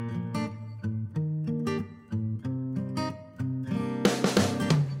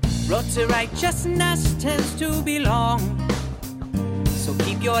road to righteousness tends to be long, so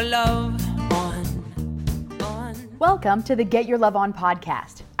keep your love on. Welcome to the Get Your Love On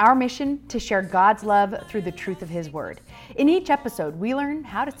podcast. Our mission to share God's love through the truth of His Word. In each episode, we learn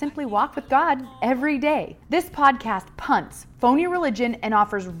how to simply walk with God every day. This podcast punts phony religion and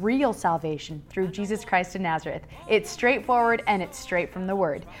offers real salvation through Jesus Christ of Nazareth. It's straightforward and it's straight from the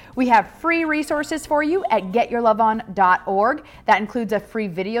Word. We have free resources for you at getyourloveon.org. That includes a free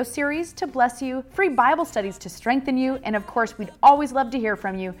video series to bless you, free Bible studies to strengthen you, and of course, we'd always love to hear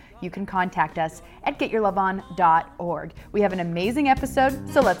from you. You can contact us at getyourloveon.org. We have an amazing episode,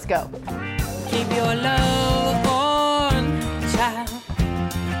 so let's go. Keep your love on, child.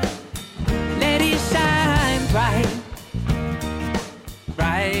 Let it shine bright.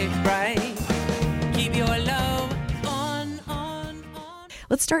 Bright, bright. Keep your love on.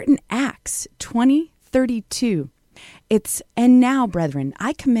 Let's start in Acts 20:32. It's, "And now, brethren,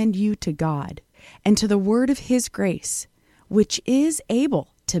 I commend you to God and to the word of His grace, which is able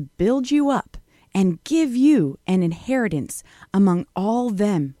to build you up and give you an inheritance among all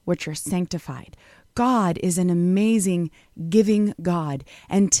them which are sanctified." God is an amazing giving God,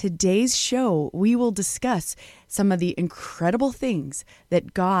 and today's show we will discuss some of the incredible things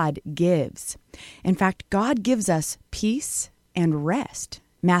that God gives. In fact, God gives us peace and rest.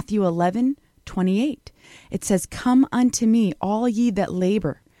 Matthew 11:28. It says, "Come unto me, all ye that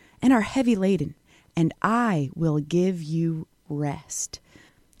labor and are heavy laden, and I will give you rest."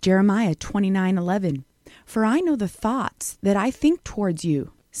 Jeremiah 29:11. "For I know the thoughts that I think towards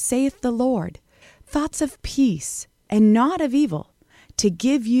you, saith the Lord, thoughts of peace and not of evil, to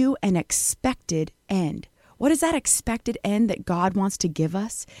give you an expected end." What is that expected end that God wants to give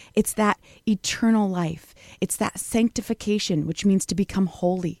us? It's that eternal life. It's that sanctification, which means to become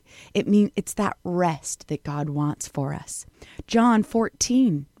holy. It's that rest that God wants for us. John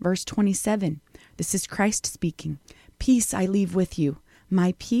 14, verse 27. This is Christ speaking. "Peace I leave with you.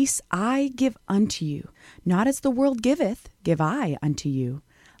 My peace I give unto you. Not as the world giveth, give I unto you.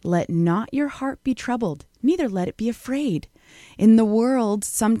 Let not your heart be troubled, neither let it be afraid." In the world,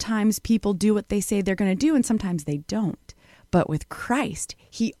 sometimes people do what they say they're going to do, and sometimes they don't. But with Christ,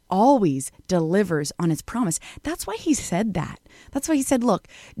 He always delivers on His promise. That's why He said that. That's why He said, look,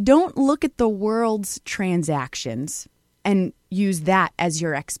 don't look at the world's transactions and use that as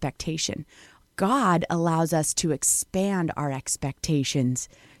your expectation. God allows us to expand our expectations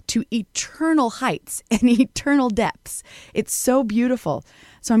to eternal heights and eternal depths. It's so beautiful.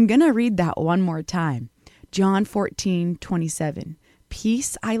 So I'm going to read that one more time. John 14:27.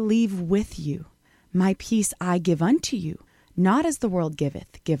 "Peace I leave with you. My peace I give unto you. Not as the world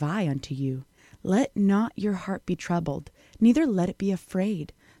giveth, give I unto you. Let not your heart be troubled, neither let it be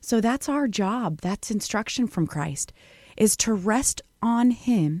afraid." So that's our job. That's instruction from Christ, is to rest on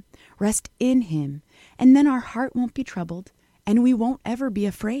Him, rest in Him, and then our heart won't be troubled and we won't ever be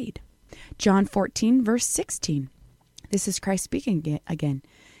afraid. John 14, verse 16. This is Christ speaking again.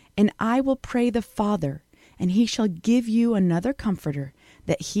 "And I will pray the Father, and He shall give you another Comforter,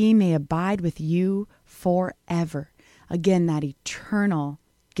 that He may abide with you forever." Again, that eternal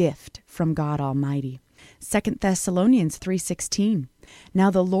gift from God Almighty. 2 Thessalonians 3:16.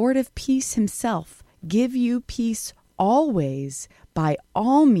 "Now the Lord of peace Himself give you peace always, by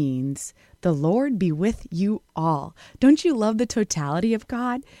all means. The Lord be with you all." Don't you love the totality of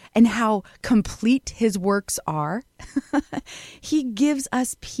God and how complete His works are? He gives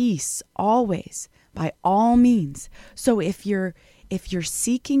us peace always, by all means. So if you're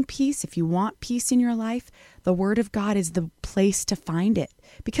seeking peace, if you want peace in your life, the Word of God is the place to find it,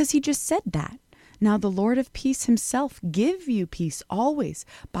 because He just said that. Now the Lord of peace Himself give you peace always,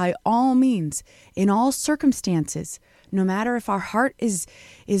 by all means, in all circumstances. No matter if our heart is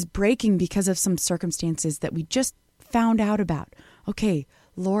breaking because of some circumstances that we just found out about. Okay,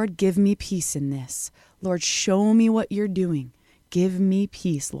 Lord, give me peace in this. Lord, show me what you're doing. Give me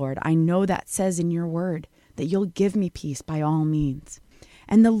peace, Lord. I know that says in your word that you'll give me peace by all means.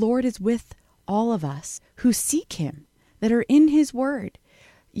 And the Lord is with all of us who seek Him, that are in His word.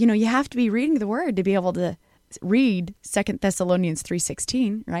 You know, you have to be reading the word to be able to read 2 Thessalonians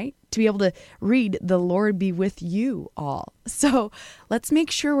 3:16, right? To be able to read, "The Lord be with you all." So let's make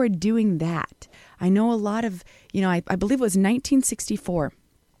sure we're doing that. I know a lot of, I believe it was 1964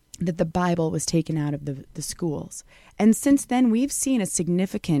 that the Bible was taken out of the schools. And since then, we've seen a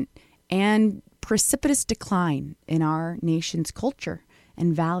significant and precipitous decline in our nation's culture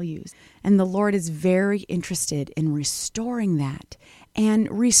and values. And the Lord is very interested in restoring that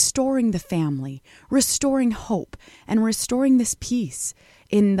and restoring the family, restoring hope, and restoring this peace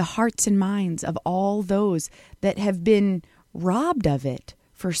in the hearts and minds of all those that have been robbed of it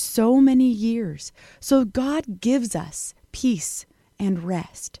for so many years. So God gives us peace and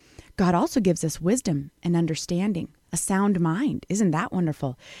rest. God also gives us wisdom and understanding, a sound mind. Isn't that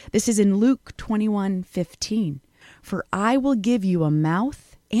wonderful? This is in Luke 21:15. For I will give you a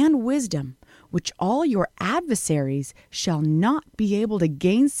mouth and wisdom, which all your adversaries shall not be able to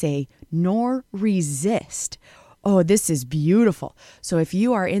gainsay nor resist. Oh, this is beautiful. So if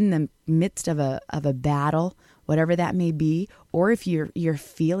you are in the midst of a battle, whatever that may be, or if you're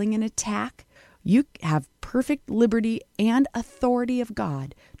feeling an attack, you have perfect liberty and authority of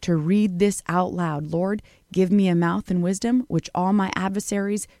God to read this out loud. Lord, give me a mouth and wisdom, which all my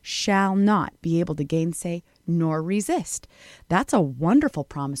adversaries shall not be able to gainsay nor resist. That's a wonderful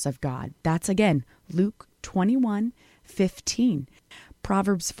promise of God. That's, again, Luke 21:15.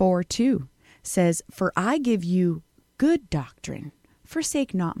 Proverbs 4:2 says, For I give you good doctrine.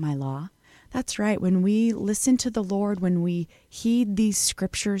 Forsake not my law. That's right. When we listen to the Lord, when we heed these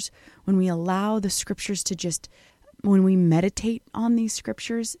scriptures, when we allow the scriptures when we meditate on these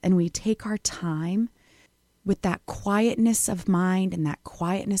scriptures and we take our time with that quietness of mind and that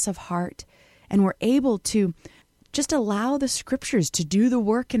quietness of heart, and we're able to just allow the scriptures to do the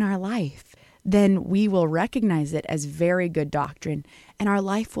work in our life, then we will recognize it as very good doctrine, and our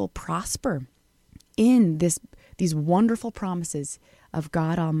life will prosper in these wonderful promises of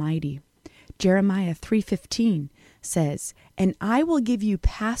God Almighty. Jeremiah 3:15 says, And I will give you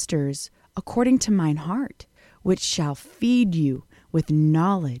pastors according to mine heart, which shall feed you with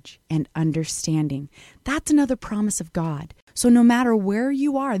knowledge and understanding. That's another promise of God. So no matter where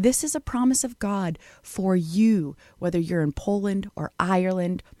you are, this is a promise of God for you, whether you're in Poland or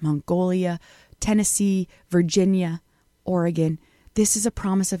Ireland, Mongolia, Tennessee, Virginia, Oregon. This is a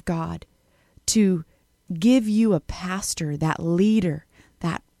promise of God to give you a pastor, that leader,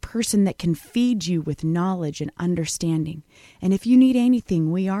 that person that can feed you with knowledge and understanding. And if you need anything,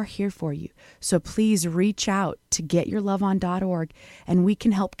 we are here for you. So please reach out to getyourloveon.org, and we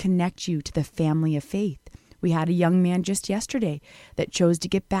can help connect you to the family of faith. We had a young man just yesterday that chose to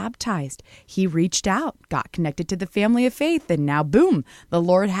get baptized. He reached out, got connected to the family of faith, and now, boom, the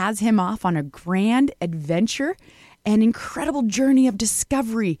Lord has him off on a grand adventure, an incredible journey of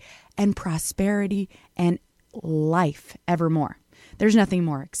discovery and prosperity and life evermore. There's nothing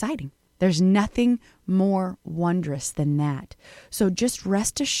more exciting. There's nothing more wondrous than that. So just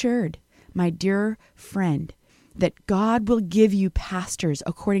rest assured, my dear friend, that God will give you pastors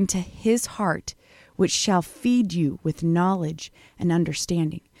according to his heart, which shall feed you with knowledge and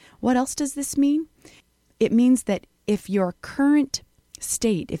understanding. What else does this mean? It means that if your current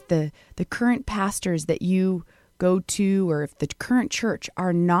state, if the current pastors that you go to, or if the current church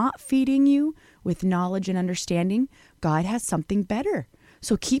are not feeding you with knowledge and understanding, God has something better.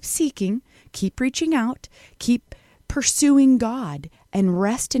 So keep seeking, keep reaching out, keep pursuing God, and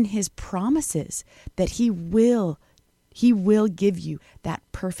rest in his promises that he will give you that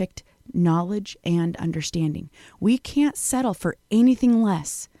perfect knowledge and understanding. We can't settle for anything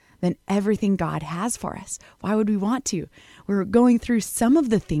less than everything God has for us. Why would we want to? We're going through some of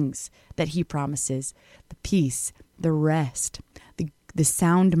the things that he promises: the peace, the rest, the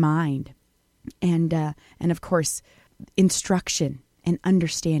sound mind, and of course, instruction and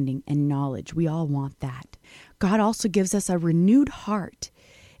understanding and knowledge. We all want that. God also gives us a renewed heart.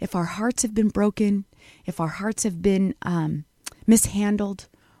 If our hearts have been broken, if our hearts have been mishandled,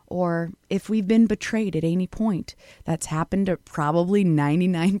 or if we've been betrayed at any point, that's happened to probably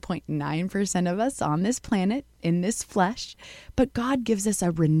 99.9% of us on this planet, in this flesh. But God gives us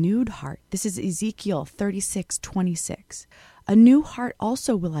a renewed heart. This is Ezekiel 36:26. A new heart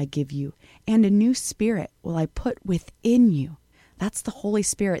also will I give you, and a new spirit will I put within you. That's the Holy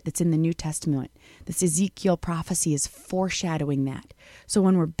Spirit that's in the New Testament. This Ezekiel prophecy is foreshadowing that. So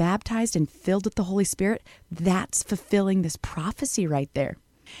when we're baptized and filled with the Holy Spirit, that's fulfilling this prophecy right there.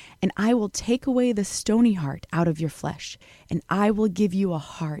 And I will take away the stony heart out of your flesh, and I will give you a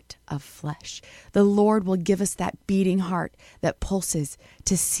heart of flesh. The Lord will give us that beating heart that pulses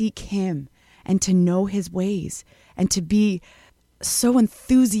to seek him and to know his ways and to be so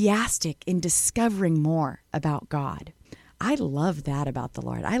enthusiastic in discovering more about God. I love that about the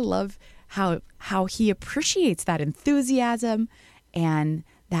Lord. I love how he appreciates that enthusiasm and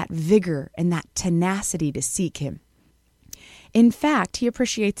that vigor and that tenacity to seek him. In fact, he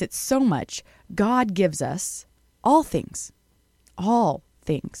appreciates it so much, God gives us all things. All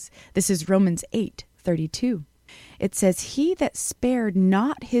things. This is Romans 8:32. It says, He that spared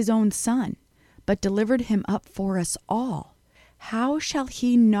not his own son, but delivered him up for us all, how shall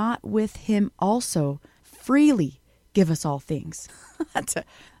he not with him also freely give us all things?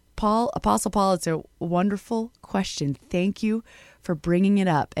 Apostle Paul, it's a wonderful question. Thank you for bringing it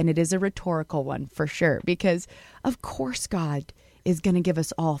up. And it is a rhetorical one for sure, because of course God is going to give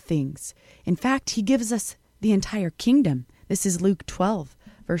us all things. In fact, he gives us the entire kingdom. This is Luke 12,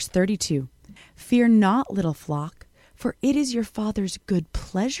 verse 32. Fear not, little flock, for it is your Father's good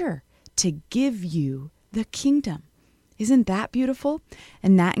pleasure to give you the kingdom. Isn't that beautiful?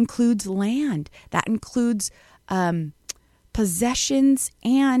 And that includes land. That includes possessions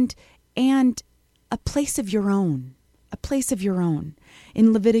and a place of your own. A place of your own.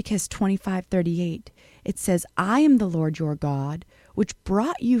 In Leviticus 25:38, it says, I am the Lord your God, which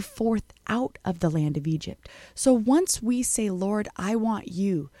brought you forth out of the land of Egypt. So once we say, Lord, I want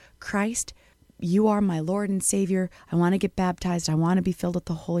you, Christ, you are my Lord and Savior. I want to get baptized. I want to be filled with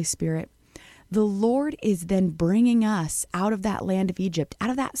the Holy Spirit. The Lord is then bringing us out of that land of Egypt, out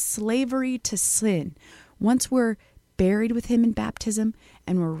of that slavery to sin. Once we're buried with him in baptism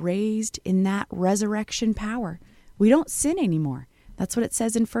and we're raised in that resurrection power, we don't sin anymore. That's what it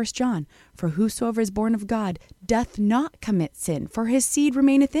says in 1 John. For whosoever is born of God doth not commit sin, for his seed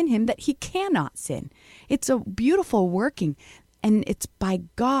remaineth in him, that he cannot sin. It's a beautiful working, and it's by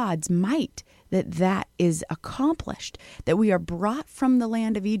God's might that is accomplished, that we are brought from the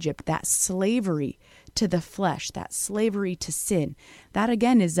land of Egypt, that slavery to the flesh, that slavery to sin. That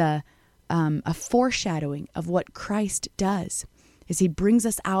again is a foreshadowing of what Christ does, is he brings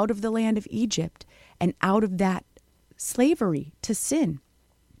us out of the land of Egypt and out of that slavery to sin.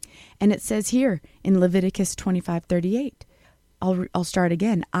 And it says here in Leviticus 25:38, I'll start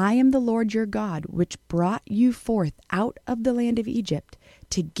again. I am the Lord your God, which brought you forth out of the land of Egypt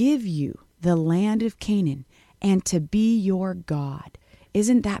to give you the land of Canaan and to be your God.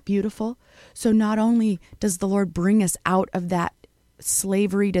 Isn't that beautiful? So not only does the Lord bring us out of that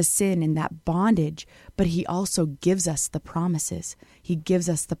slavery to sin and that bondage, but he also gives us the promises. He gives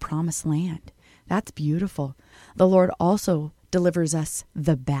us the promised land. That's beautiful. The Lord also delivers us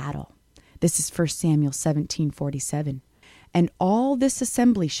the battle. This is 1 Samuel 17:47. And all this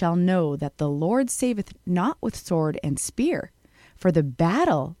assembly shall know that the Lord saveth not with sword and spear, for the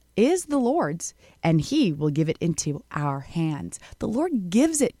battle is the Lord's, and he will give it into our hands. The Lord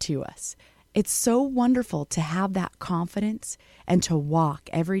gives it to us. It's so wonderful to have that confidence and to walk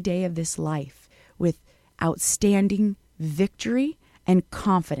every day of this life with outstanding victory and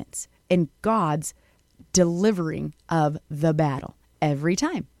confidence in God's delivering of the battle every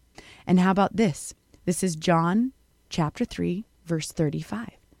time. And how about this? This is John chapter 3, verse 35.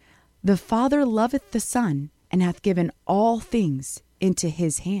 The Father loveth the Son, and hath given all things into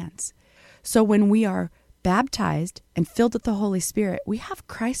his hands. So when we are baptized and filled with the Holy Spirit, we have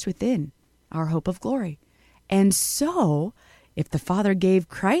Christ within, our hope of glory. And so, if the Father gave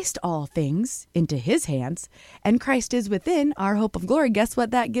Christ all things into his hands, and Christ is within our hope of glory, guess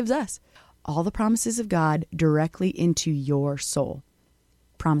what that gives us? All the promises of God directly into your soul.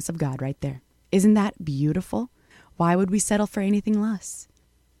 Promise of God right there. Isn't that beautiful? Why would we settle for anything less?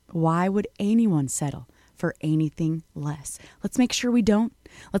 Why would anyone settle for anything less? Let's make sure we don't.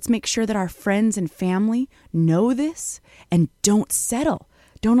 Let's make sure that our friends and family know this and don't settle.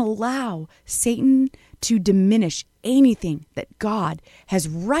 Don't allow Satan to diminish anything that God has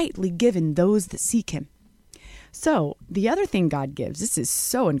rightly given those that seek him. So the other thing God gives, this is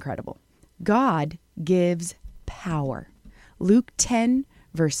so incredible. God gives power. Luke 10,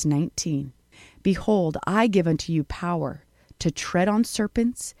 verse 19. Behold, I give unto you power to tread on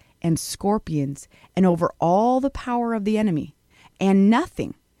serpents and scorpions and over all the power of the enemy, and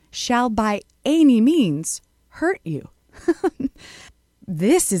nothing shall by any means hurt you.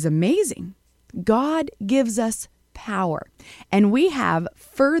 This is amazing. God gives us power. And we have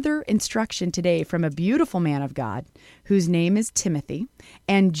further instruction today from a beautiful man of God whose name is Timothy.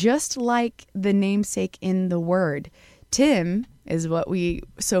 And just like the namesake in the word, Tim is what we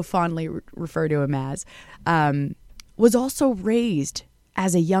so fondly refer to him as, was also raised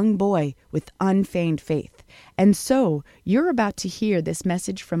as a young boy with unfeigned faith. And so you're about to hear this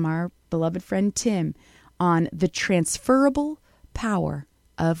message from our beloved friend Tim on the transferable power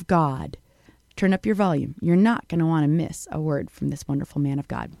of God. Turn up your volume. You're not going to want to miss a word from this wonderful man of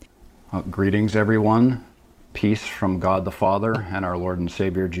God. Greetings, everyone. Peace from God the Father and our Lord and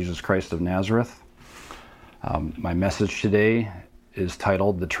Savior, Jesus Christ of Nazareth. My message today is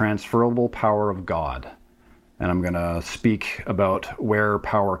titled The Transferable Power of God. And I'm going to speak about where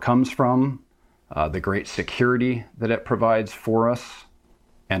power comes from, the great security that it provides for us,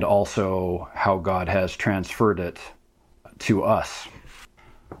 and also how God has transferred it to us.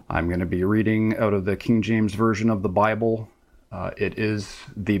 I'm going to be reading out of the King James Version of the Bible. It is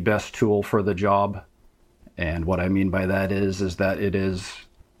the best tool for the job. And what I mean by that is that it is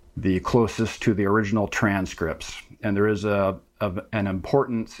the closest to the original transcripts. And there is an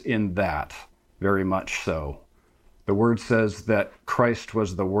importance in that, very much so. The word says that Christ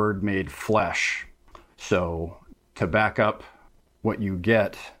was the Word made flesh. So to back up what you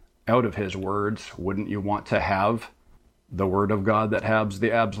get out of his words, wouldn't you want to have the Word of God that has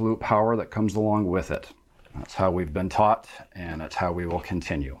the absolute power that comes along with it? That's how we've been taught, and that's how we will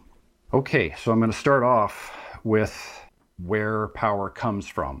continue. Okay, so I'm going to start off with where power comes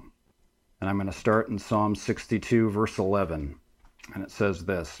from. And I'm going to start in Psalm 62, verse 11. And it says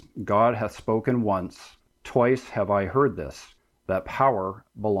this: God hath spoken once, twice have I heard this, that power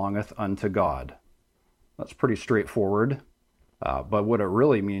belongeth unto God. That's pretty straightforward. But what it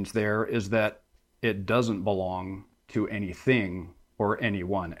really means there is that it doesn't belong to anything or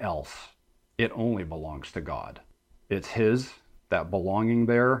anyone else. It only belongs to God. It's his. That belonging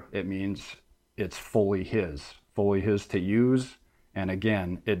there, it means it's fully his to use. And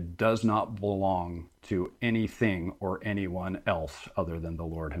again, it does not belong to anything or anyone else other than the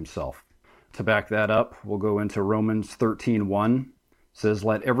Lord himself. To back that up, we'll go into Romans 13:1. It says,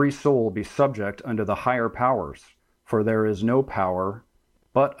 let every soul be subject unto the higher powers, for there is no power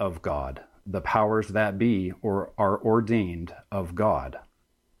but of God. The powers that be or are ordained of God.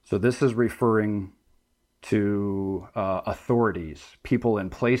 So this is referring to authorities, people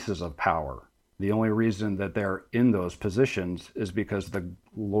in places of power. The only reason that they're in those positions is because the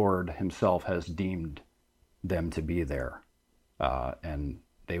Lord himself has deemed them to be there. And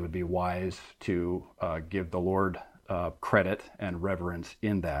they would be wise to give the Lord credit and reverence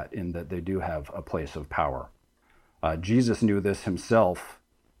in that they do have a place of power. Jesus knew this himself.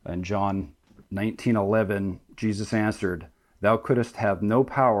 In John 19:11, Jesus answered, thou couldst have no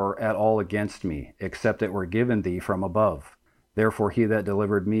power at all against me, except it were given thee from above. Therefore he that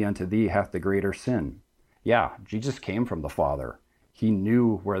delivered me unto thee hath the greater sin. Yeah, Jesus came from the Father. He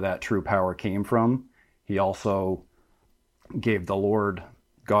knew where that true power came from. He also gave the Lord,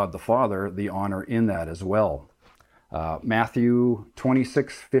 God the Father, the honor in that as well. Matthew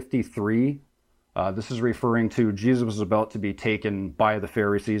 26:53, this is referring to Jesus was about to be taken by the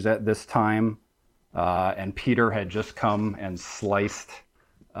Pharisees at this time. And Peter had just come and sliced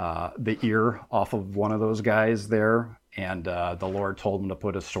the ear off of one of those guys there. And the Lord told him to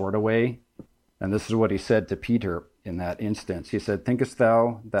put his sword away. And this is what he said to Peter in that instance. He said, thinkest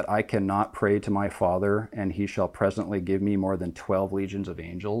thou that I cannot pray to my Father, and he shall presently give me more than 12 legions of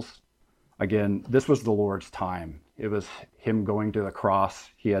angels? Again, this was the Lord's time. It was him going to the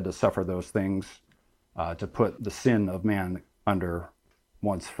cross. He had to suffer those things to put the sin of man under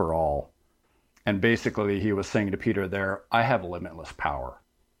once for all. And basically he was saying to Peter there, I have limitless power,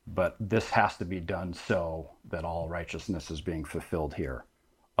 but this has to be done so that all righteousness is being fulfilled here.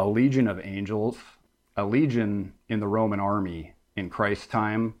 A legion of angels, a legion in the Roman army in Christ's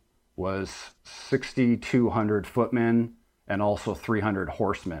time was 6,200 footmen and also 300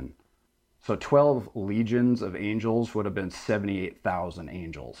 horsemen. So 12 legions of angels would have been 78,000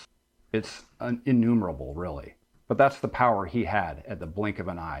 angels. It's innumerable, really. But that's the power he had at the blink of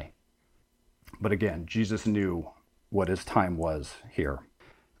an eye. But again, Jesus knew what his time was here.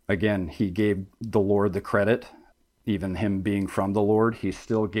 Again, he gave the Lord the credit. Even him being from the Lord, he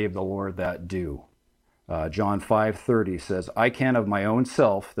still gave the Lord that due. John 5:30 says, I can of my own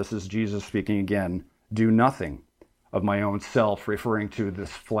self, this is Jesus speaking again, do nothing of my own self, referring to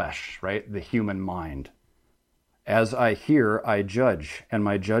this flesh, right? The human mind. As I hear, I judge, and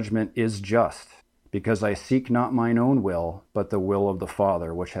my judgment is just, because I seek not mine own will, but the will of the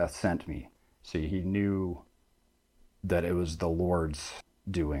Father which hath sent me. See, he knew that it was the Lord's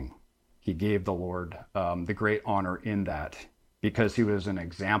doing. He gave the Lord the great honor in that because he was an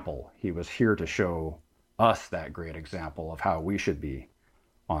example. He was here to show us that great example of how we should be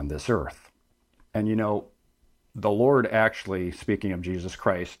on this earth. And you know, the Lord actually, speaking of Jesus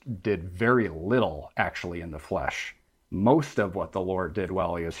Christ, did very little actually in the flesh. Most of what the Lord did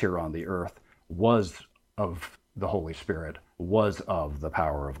while he was here on the earth was of the Holy Spirit, was of the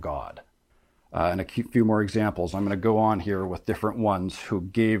power of God. And a few more examples. I'm going to go on here with different ones who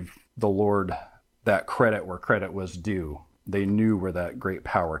gave the Lord that credit where credit was due. They knew where that great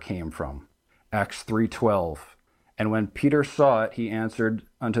power came from. Acts 3:12. And when Peter saw it, he answered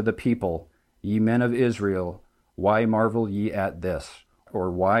unto the people, Ye men of Israel, why marvel ye at this? Or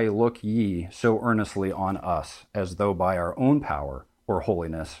why look ye so earnestly on us, as though by our own power or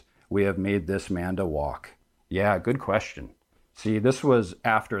holiness we have made this man to walk? Yeah, good question. See, this was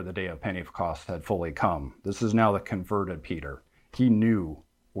after the day of Pentecost had fully come. This is now the converted Peter. He knew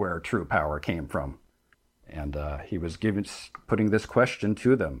where true power came from. And he was putting this question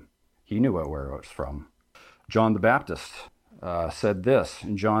to them. He knew where it was from. John the Baptist, said this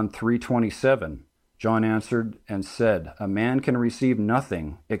in John 3:27. John answered and said, "A man can receive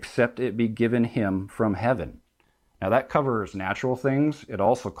nothing except it be given him from heaven." Now that covers natural things. It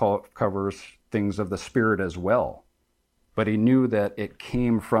also covers things of the Spirit as well. But he knew that it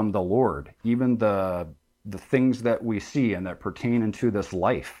came from the Lord, even the things that we see and that pertain into this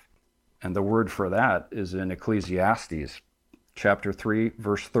life. And the word for that is in Ecclesiastes chapter 3,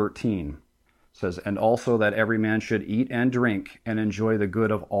 verse 13. It says, "And also that every man should eat and drink and enjoy the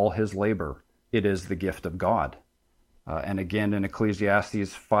good of all his labor. It is the gift of God." And again in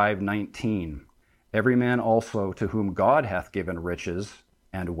Ecclesiastes 5:19, "Every man also to whom God hath given riches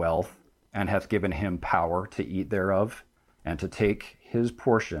and wealth, and hath given him power to eat thereof, and to take his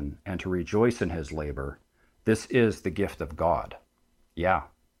portion, and to rejoice in his labor, this is the gift of God." Yeah,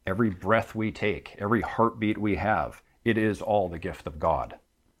 every breath we take, every heartbeat we have, it is all the gift of God.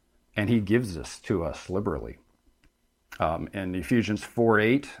 And he gives this to us liberally. In Ephesians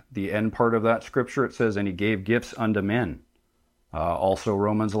 4:8, the end part of that scripture, it says, "And he gave gifts unto men." Also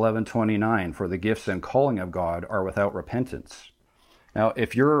Romans 11:29, "For the gifts and calling of God are without repentance." Now,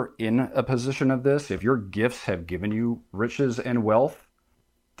 if you're in a position of this, if your gifts have given you riches and wealth,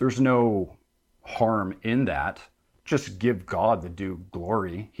 there's no harm in that. Just give God the due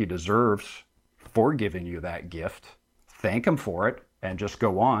glory he deserves for giving you that gift. Thank him for it, and just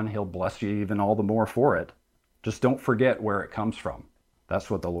go on. He'll bless you even all the more for it. Just don't forget where it comes from.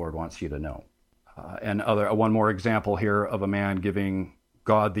 That's what the Lord wants you to know. And one more example here of a man giving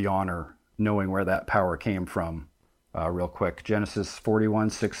God the honor, knowing where that power came from. Real quick, Genesis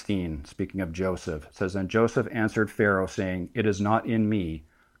 41:16, speaking of Joseph, it says, "And Joseph answered Pharaoh, saying, It is not in me.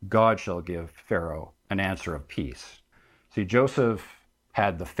 God shall give Pharaoh an answer of peace." See, Joseph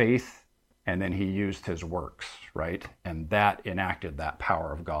had the faith, and then he used his works, right? And that enacted that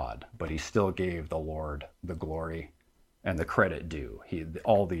power of God. But he still gave the Lord the glory and the credit due.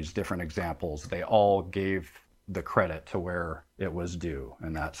 All these different examples, they all gave the credit to where it was due,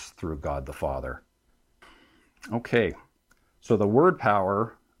 and that's through God the Father. Okay, so the word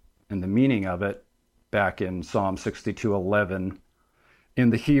power and the meaning of it back in Psalm 62:11 in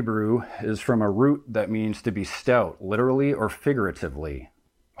the Hebrew is from a root that means to be stout, literally or figuratively.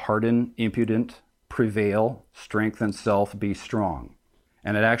 Harden, impudent, prevail, strengthen self, be strong.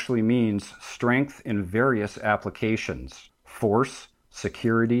 And it actually means strength in various applications: force,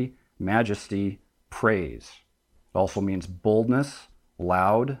 security, majesty, praise. It also means boldness,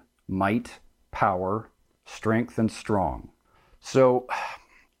 loud, might, power, strength, and strong. So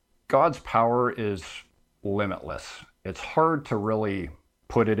God's power is limitless. It's hard to really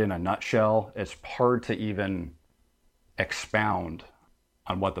put it in a nutshell. It's hard to even expound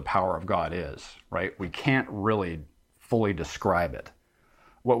on what the power of God is, right? We can't really fully describe it.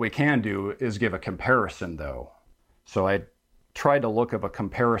 What we can do is give a comparison, though. So I tried to look at a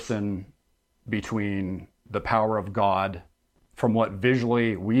comparison between the power of God from what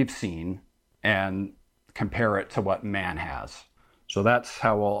visually we've seen and compare it to what man has. So that's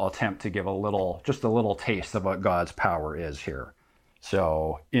how I'll attempt to give just a little taste of what God's power is here.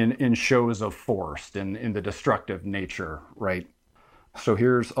 So in shows of force, in the destructive nature, right? So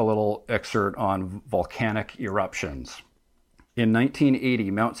here's a little excerpt on volcanic eruptions. In 1980,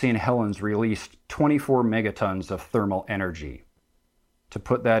 Mount St. Helens released 24 megatons of thermal energy. To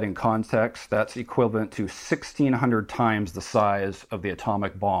put that in context, that's equivalent to 1,600 times the size of the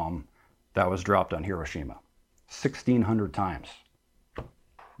atomic bomb that was dropped on Hiroshima. 1,600 times.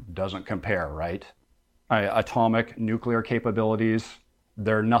 Doesn't compare, right? Atomic nuclear capabilities,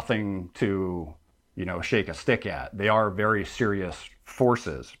 they're nothing to, shake a stick at. They are very serious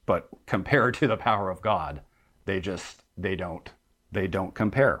forces, but compared to the power of God, they don't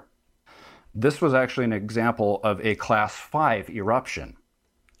compare. This was actually an example of a class 5 eruption.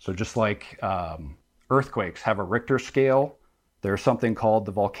 So just like earthquakes have a Richter scale, there's something called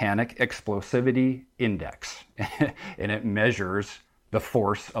the Volcanic Explosivity Index, and it measures the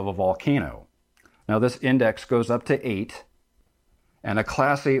force of a volcano. Now this index goes up to 8, and a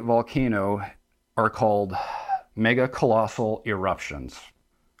class 8 volcano are called megacolossal eruptions.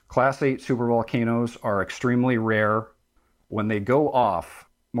 Class 8 supervolcanoes are extremely rare. When they go off,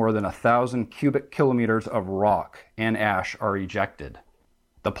 more than 1,000 cubic kilometers of rock and ash are ejected.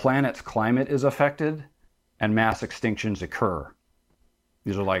 The planet's climate is affected, and mass extinctions occur.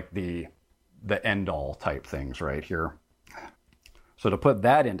 These are like the end-all type things right here. So to put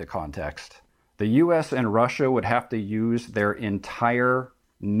that into context, the US and Russia would have to use their entire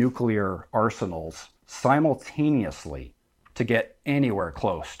nuclear arsenals simultaneously to get anywhere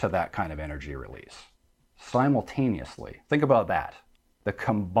close to that kind of energy release. Simultaneously. Think about that. The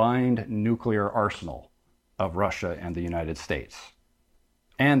combined nuclear arsenal of Russia and the United States.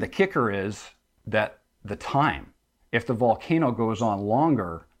 And the kicker is that the time, if the volcano goes on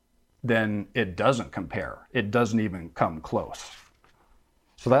longer, then it doesn't compare. It doesn't even come close.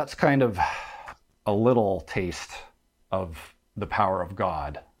 So that's kind of a little taste of the power of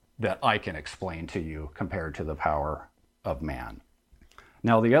God that I can explain to you compared to the power of man.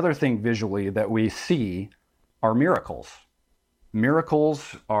 Now, the other thing visually that we see are miracles.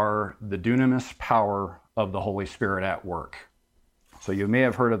 Miracles are the dunamis power of the Holy Spirit at work. So you may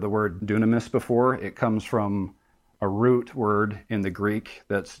have heard of the word dunamis before. It comes from a root word in the Greek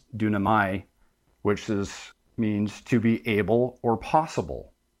that's dunamai, which means to be able or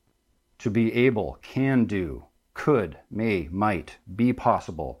possible. To be able, can do, could, may, might, be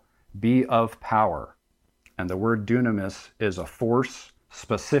possible, be of power. And the word dunamis is a force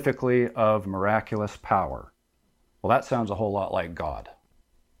specifically of miraculous power. Well, that sounds a whole lot like God.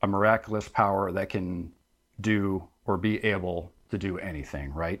 A miraculous power that can do or be able to do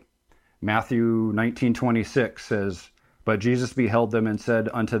anything, right? Matthew 19:26 says, "But Jesus beheld them and said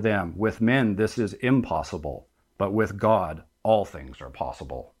unto them, With men this is impossible, but with God all things are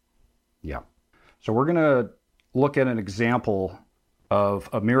possible." Yeah. So we're going to look at an example of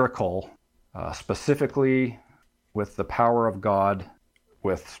a miracle, specifically with the power of God,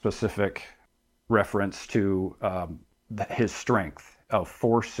 with specific reference to his strength of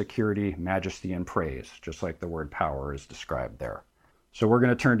force, security, majesty, and praise, just like the word power is described there. So we're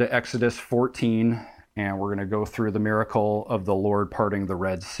going to turn to Exodus 14, and we're going to go through the miracle of the Lord parting the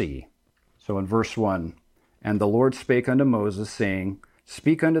Red Sea. So in verse 1, "And the Lord spake unto Moses, saying,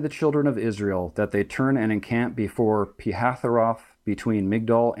 Speak unto the children of Israel, that they turn and encamp before Pihahiroth, between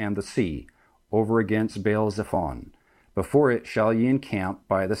Migdol and the sea, over against Baal-zephon. Before it shall ye encamp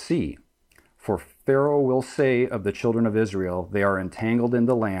by the sea. For Pharaoh will say of the children of Israel, They are entangled in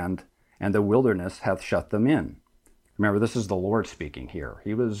the land, and the wilderness hath shut them in." Remember, this is the Lord speaking here.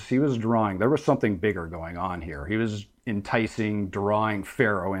 He was drawing, there was something bigger going on here. He was enticing, drawing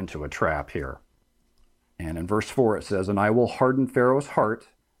Pharaoh into a trap here. And in verse 4 it says, "And I will harden Pharaoh's heart,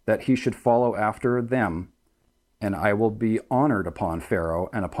 that he should follow after them, and I will be honored upon Pharaoh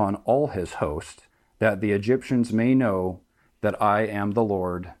and upon all his host, that the Egyptians may know that I am the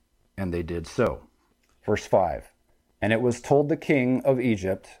Lord." And they did so. Verse 5, "And it was told the king of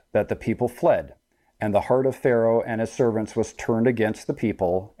Egypt that the people fled, and the heart of Pharaoh and his servants was turned against the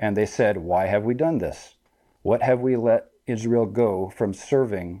people, and they said, Why have we done this? What have we let Israel go from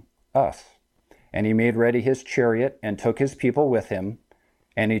serving us? And he made ready his chariot, and took his people with him,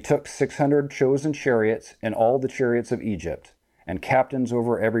 and he took 600 chosen chariots, and all the chariots of Egypt, and captains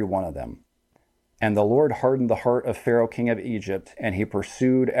over every one of them. And the Lord hardened the heart of Pharaoh king of Egypt, and he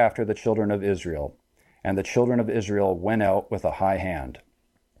pursued after the children of Israel. And the children of Israel went out with a high hand.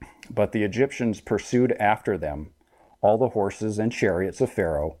 But the Egyptians pursued after them all the horses and chariots of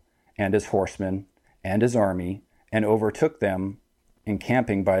Pharaoh, and his horsemen, and his army, and overtook them,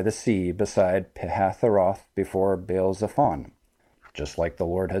 encamping by the sea beside Pihahiroth before Baal-zephon, just like the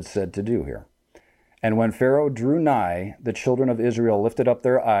Lord had said to do here. And when Pharaoh drew nigh, the children of Israel lifted up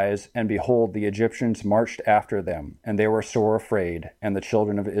their eyes, and behold, the Egyptians marched after them, and they were sore afraid, and the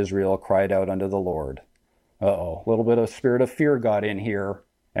children of Israel cried out unto the Lord." A little bit of spirit of fear got in here.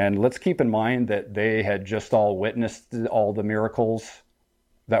 And let's keep in mind that they had just all witnessed all the miracles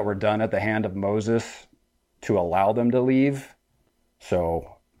that were done at the hand of Moses to allow them to leave.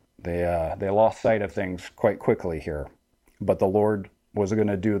 So they lost sight of things quite quickly here. But the Lord was going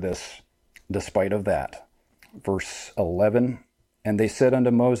to do this despite of that. Verse 11, "And they said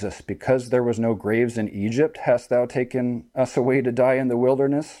unto Moses, Because there was no graves in Egypt, hast thou taken us away to die in the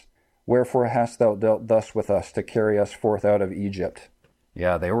wilderness? Wherefore hast thou dealt thus with us to carry us forth out of Egypt?"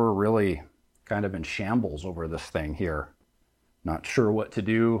 Yeah, they were really kind of in shambles over this thing here. Not sure what to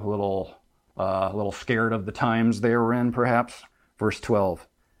do, a little scared of the times they were in, perhaps. Verse 12,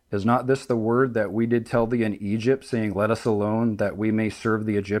 "Is not this the word that we did tell thee in Egypt, saying, Let us alone, that we may serve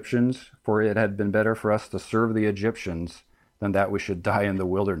the Egyptians? For it had been better for us to serve the Egyptians than that we should die in the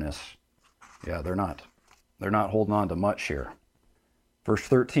wilderness." Yeah, they're not holding on to much here. Verse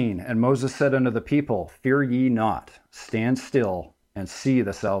 13, "And Moses said unto the people, Fear ye not, stand still, and see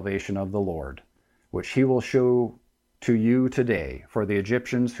the salvation of the Lord, which he will show to you today. For the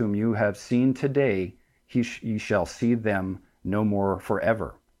Egyptians whom you have seen today, ye shall see them no more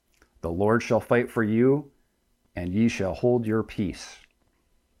forever. The Lord shall fight for you, and ye shall hold your peace.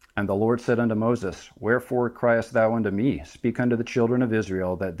 And the Lord said unto Moses, Wherefore criest thou unto me? Speak unto the children of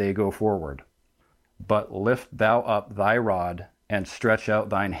Israel, that they go forward. But lift thou up thy rod, and stretch out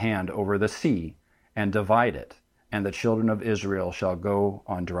thine hand over the sea, and divide it, and the children of Israel shall go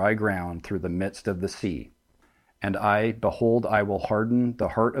on dry ground through the midst of the sea. Behold, I will harden the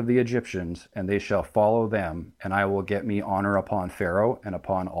heart of the Egyptians, and they shall follow them, and I will get me honor upon Pharaoh and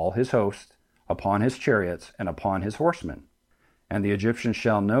upon all his host, upon his chariots and upon his horsemen. And the Egyptians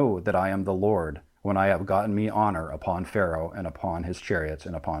shall know that I am the Lord, when I have gotten me honor upon Pharaoh and upon his chariots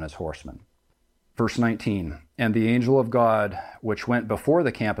and upon his horsemen. Verse 19, and the angel of God, which went before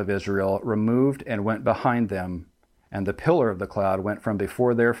the camp of Israel, removed and went behind them, and the pillar of the cloud went from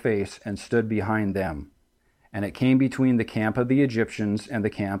before their face and stood behind them. And it came between the camp of the Egyptians and the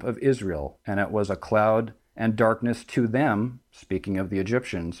camp of Israel, and it was a cloud and darkness to them, speaking of the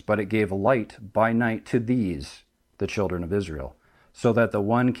Egyptians, but it gave light by night to these, the children of Israel, so that the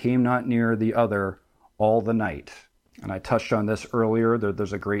one came not near the other all the night. And I touched on this earlier,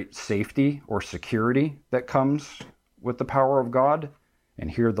 there's a great safety or security that comes with the power of God.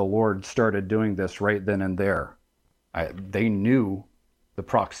 And here the Lord started doing this right then and there. They knew the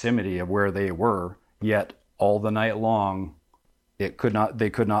proximity of where they were, yet all the night long, they could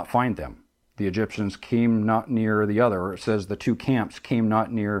not find them. The Egyptians came not near the other, or it says the two camps came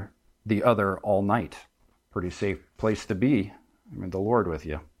not near the other all night. Pretty safe place to be. I mean, the Lord with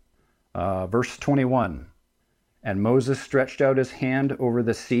you. Verse 21, and Moses stretched out his hand over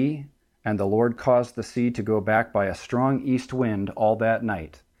the sea, and the Lord caused the sea to go back by a strong east wind all that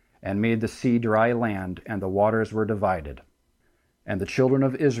night, and made the sea dry land, and the waters were divided. And the children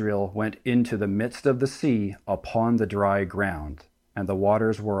of Israel went into the midst of the sea upon the dry ground, and the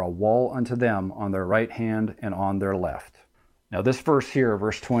waters were a wall unto them on their right hand and on their left. Now this verse here,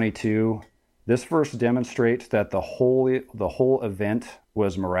 verse 22, this verse demonstrates that the whole event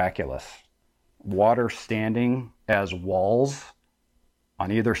was miraculous. Water standing as walls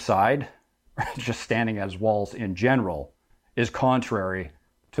on either side, just standing as walls in general, is contrary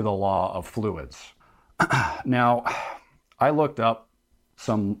to the law of fluids. Now, I looked up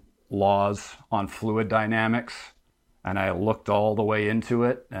some laws on fluid dynamics, and I looked all the way into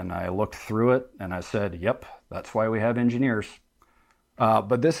it, and I looked through it, and I said, yep, that's why we have engineers.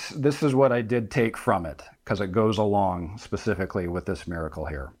 But this is what I did take from it, because it goes along specifically with this miracle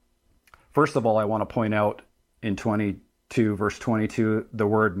here. First of all, I want to point out in 22, verse 22, the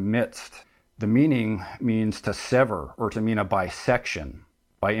word midst. The meaning means to sever or to mean a bisection.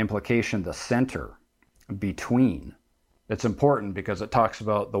 By implication, the center, between. It's important because it talks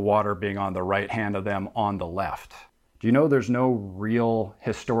about the water being on the right hand of them on the left. Do you know there's no real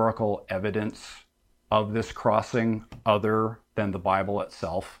historical evidence of this crossing other than the Bible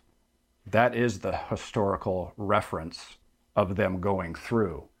itself? That is the historical reference of them going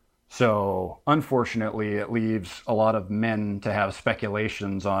through. So unfortunately, it leaves a lot of men to have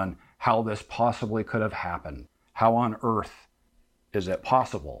speculations on how this possibly could have happened. How on earth is it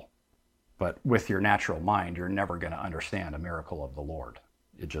possible? But with your natural mind, you're never going to understand a miracle of the Lord.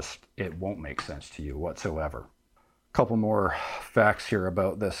 It won't make sense to you whatsoever. A couple more facts here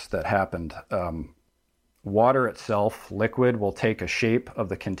about this that happened. Water itself, liquid, will take a shape of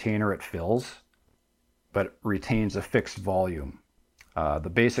the container it fills, but retains a fixed volume. The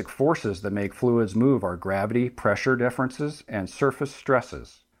basic forces that make fluids move are gravity, pressure differences, and surface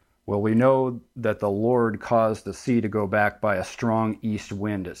stresses. Well, we know that the Lord caused the sea to go back by a strong east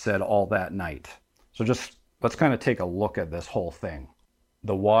wind, it said, all that night. So just let's kind of take a look at this whole thing.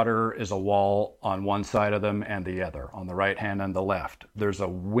 The water is a wall on one side of them and the other, on the right hand and the left. There's a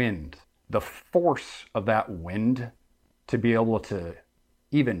wind. The force of that wind to be able to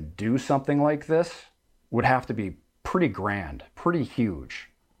even do something like this would have to be pretty grand, pretty huge.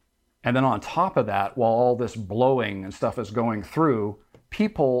 And then on top of that, while all this blowing and stuff is going through,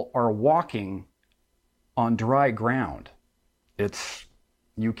 people are walking on dry ground.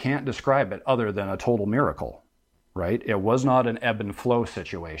 You can't describe it other than a total miracle, right? It was not an ebb and flow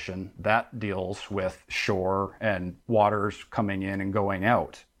situation. That deals with shore and waters coming in and going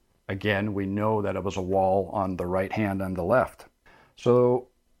out. Again, we know that it was a wall on the right hand and the left. So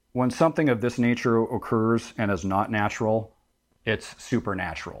when something of this nature occurs and is not natural, it's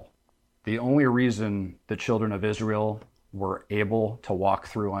supernatural. The only reason the children of Israel were able to walk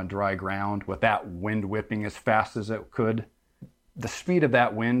through on dry ground with that wind whipping as fast as it could, the speed of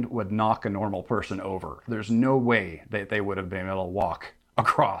that wind would knock a normal person over. There's no way that they would have been able to walk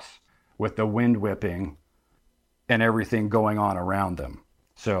across with the wind whipping and everything going on around them.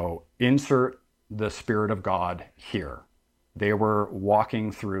 So insert the Spirit of God here. They were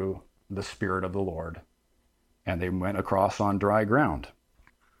walking through the Spirit of the Lord, and they went across on dry ground.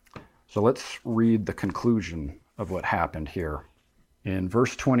 So let's read the conclusion of what happened here. In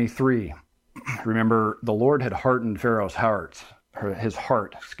verse 23, remember, the Lord had hardened Pharaoh's heart,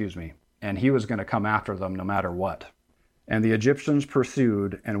 and he was going to come after them no matter what. And the Egyptians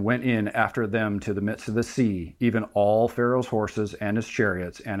pursued and went in after them to the midst of the sea, even all Pharaoh's horses and his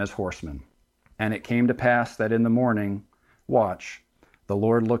chariots and his horsemen. And it came to pass that in the morning watch, the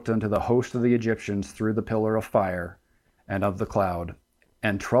Lord looked unto the host of the Egyptians through the pillar of fire and of the cloud,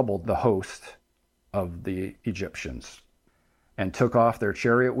 and troubled the host of the Egyptians, and took off their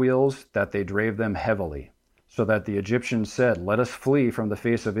chariot wheels, that they drave them heavily. So that the Egyptians said, Let us flee from the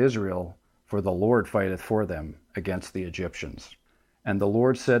face of Israel, for the Lord fighteth for them against the Egyptians. And the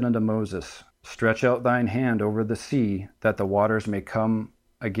Lord said unto Moses, Stretch out thine hand over the sea, that the waters may come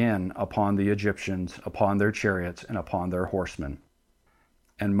again upon the Egyptians, upon their chariots, and upon their horsemen.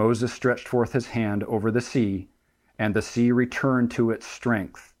 And Moses stretched forth his hand over the sea, and the sea returned to its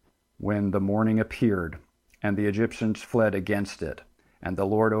strength when the morning appeared, and the Egyptians fled against it, and the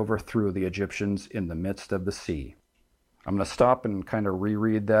Lord overthrew the Egyptians in the midst of the sea. I'm going to stop and kind of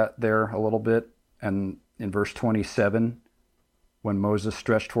reread that there a little bit. And in verse 27, when Moses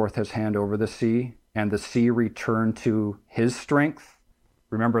stretched forth his hand over the sea, and the sea returned to his strength.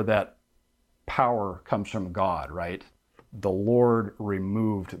 Remember that power comes from God, right? The Lord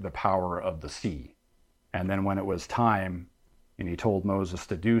removed the power of the sea. And then when it was time, and he told Moses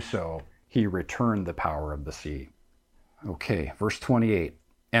to do so, he returned the power of the sea. Okay, verse 28.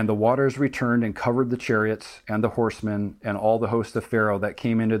 And the waters returned and covered the chariots and the horsemen and all the host of Pharaoh that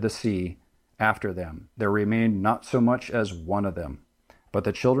came into the sea after them. There remained not so much as one of them. But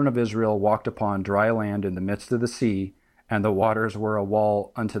the children of Israel walked upon dry land in the midst of the sea, and the waters were a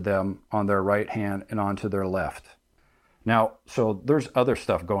wall unto them on their right hand and onto their left. Now, so there's other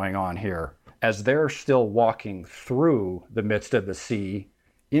stuff going on here. As they're still walking through the midst of the sea,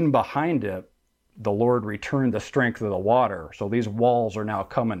 in behind it, the Lord returned the strength of the water. So these walls are now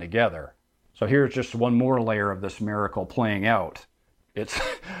coming together. So here's just one more layer of this miracle playing out. It's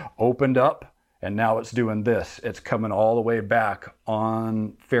opened up, and now it's doing this. It's coming all the way back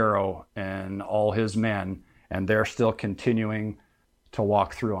on Pharaoh and all his men, and they're still continuing to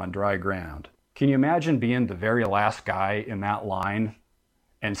walk through on dry ground. Can you imagine being the very last guy in that line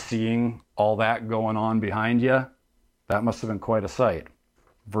and seeing all that going on behind you? That must have been quite a sight.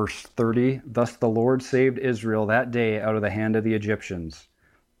 Verse 30, Thus the Lord saved Israel that day out of the hand of the Egyptians.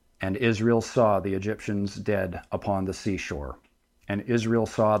 And Israel saw the Egyptians dead upon the seashore. And Israel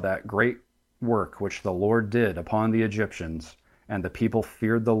saw that great work which the Lord did upon the Egyptians. And the people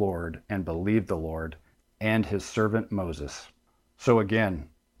feared the Lord and believed the Lord and his servant Moses. So again,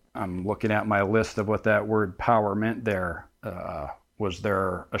 I'm looking at my list of what that word power meant there. Was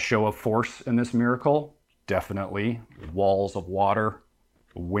there a show of force in this miracle? Definitely. Walls of water,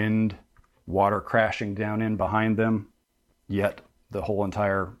 wind, water crashing down in behind them. Yet the whole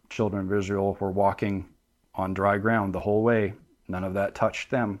entire children of Israel were walking on dry ground the whole way. None of that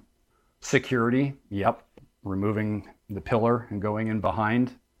touched them. Security, yep. Removing the pillar and going in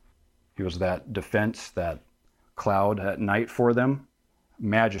behind. It was that defense, that cloud at night for them.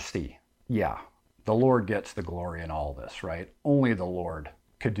 Majesty, yeah. The Lord gets the glory in all this, right? Only the Lord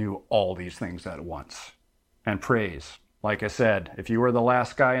could do all these things at once. And praise. Like I said, if you were the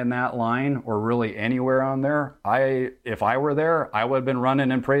last guy in that line, or really anywhere on there, if I were there, I would have been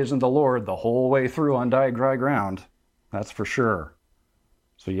running and praising the Lord the whole way through on dry ground. That's for sure.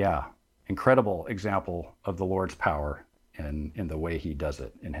 So yeah, incredible example of the Lord's power in the way he does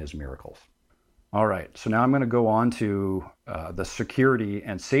it in his miracles. All right, so now I'm going to go on to the security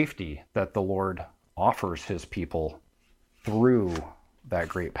and safety that the Lord offers his people through that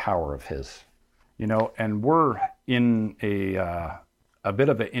great power of his. You know, and we're in a bit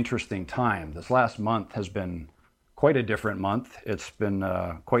of an interesting time. This last month has been quite a different month. It's been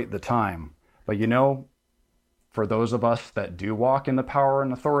quite the time. But you know, for those of us that do walk in the power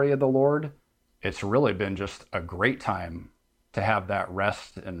and authority of the Lord, it's really been just a great time to have that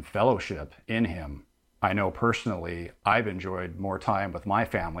rest and fellowship in him. I know personally, I've enjoyed more time with my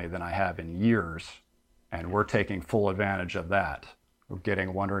family than I have in years, and we're taking full advantage of that. We're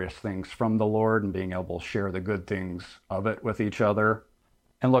getting wondrous things from the Lord and being able to share the good things of it with each other.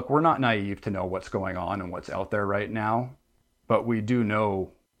 And look, we're not naive to know what's going on and what's out there right now, but we do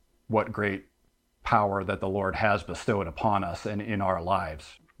know what great power that the Lord has bestowed upon us and in our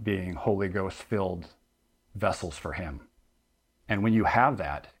lives, being Holy Ghost-filled vessels for him. And when you have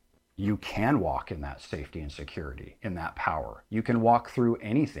that, you can walk in that safety and security, in that power. You can walk through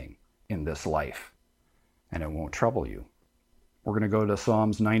anything in this life, and it won't trouble you. We're going to go to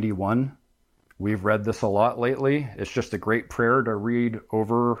Psalms 91. We've read this a lot lately. It's just a great prayer to read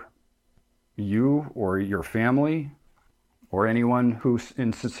over you or your family or anyone who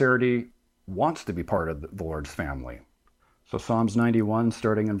in sincerity wants to be part of the Lord's family. So Psalms 91,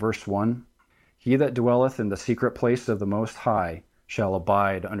 starting in verse 1. He that dwelleth in the secret place of the Most High shall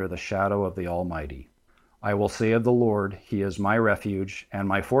abide under the shadow of the Almighty. I will say of the Lord, He is my refuge and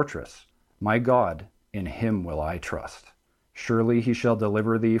my fortress. My God, in Him will I trust. Surely He shall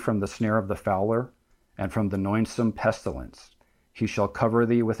deliver thee from the snare of the fowler, and from the noisome pestilence. He shall cover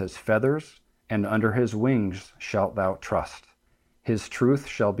thee with His feathers, and under His wings shalt thou trust. His truth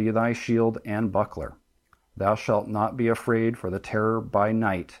shall be thy shield and buckler. Thou shalt not be afraid for the terror by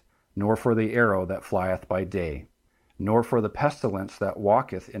night, nor for the arrow that flieth by day, nor for the pestilence that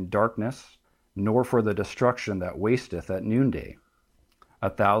walketh in darkness, nor for the destruction that wasteth at noonday.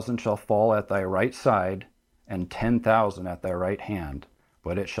 1,000 shall fall at thy right side, and 10,000 at thy right hand,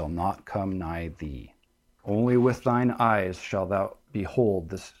 but it shall not come nigh thee. Only with thine eyes shalt thou behold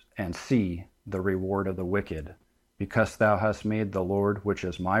this, and see the reward of the wicked, because thou hast made the Lord, which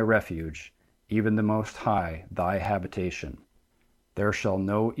is my refuge, even the Most High, thy habitation. There shall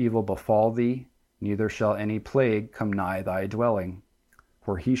no evil befall thee, neither shall any plague come nigh thy dwelling.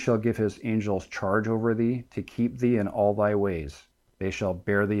 For He shall give His angels charge over thee, to keep thee in all thy ways. They shall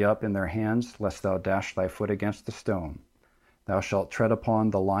bear thee up in their hands, lest thou dash thy foot against a stone. Thou shalt tread upon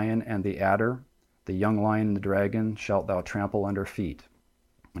the lion and the adder, the young lion and the dragon shalt thou trample under feet.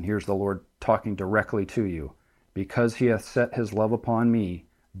 And here's the Lord talking directly to you. Because He hath set His love upon me,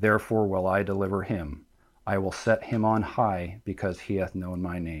 therefore will I deliver him. I will set him on high, because he hath known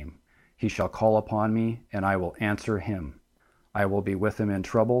my name. He shall call upon me, and I will answer him. I will be with him in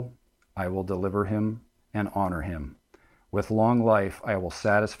trouble. I will deliver him and honor him. With long life I will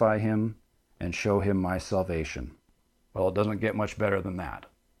satisfy him and show him my salvation. Well, it doesn't get much better than that.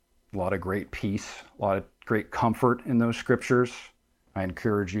 A lot of great peace, a lot of great comfort in those scriptures. I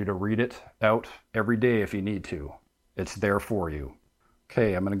encourage you to read it out every day if you need to. It's there for you.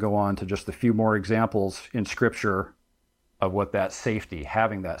 Okay, I'm going to go on to just a few more examples in Scripture of what that safety,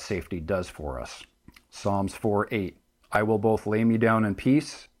 having that safety, does for us. Psalms 4:8. I will both lay me down in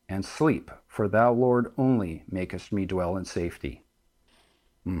peace and sleep, for thou, Lord, only makest me dwell in safety.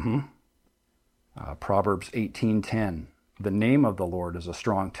 Proverbs 18:10. The name of the Lord is a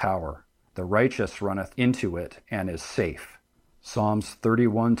strong tower. The righteous runneth into it and is safe. Psalms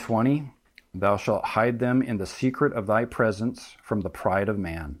 31:20. Thou shalt hide them in the secret of thy presence from the pride of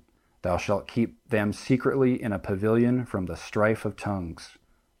man. Thou shalt keep them secretly in a pavilion from the strife of tongues.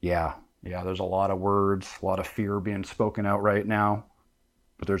 Yeah, there's a lot of words, a lot of fear being spoken out right now.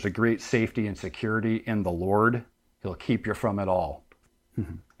 But there's a great safety and security in the Lord. He'll keep you from it all.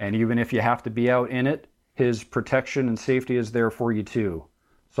 And even if you have to be out in it, His protection and safety is there for you too.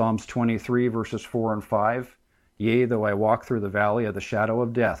 Psalms 23 verses 4 and 5. Yea, though I walk through the valley of the shadow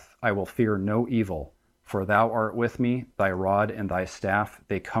of death, I will fear no evil. For thou art with me, thy rod and thy staff,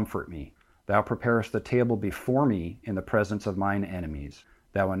 they comfort me. Thou preparest the table before me in the presence of mine enemies.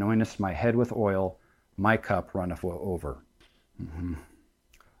 Thou anointest my head with oil, my cup runneth over.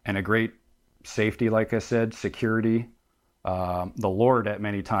 And a great safety, like I said, security. The Lord at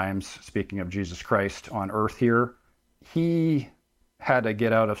many times, speaking of Jesus Christ on earth here, He had to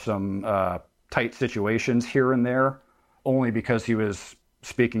get out of some tight situations here and there, only because He was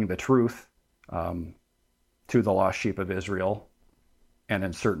speaking the truth to the lost sheep of Israel. And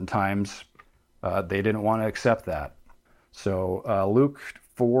in certain times, they didn't want to accept that. So Luke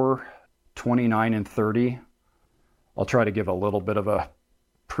 4:29 and 30, I'll try to give a little bit of a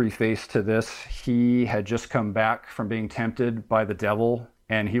preface to this. He had just come back from being tempted by the devil,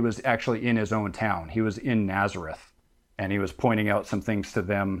 and he was actually in his own town. He was in Nazareth, and he was pointing out some things to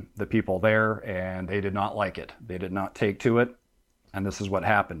them, the people there, and they did not like it. They did not take to it, and this is what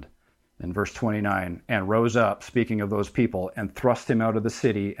happened. In verse 29, and rose up, speaking of those people, and thrust him out of the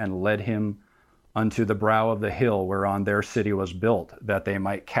city, and led him unto the brow of the hill whereon their city was built, that they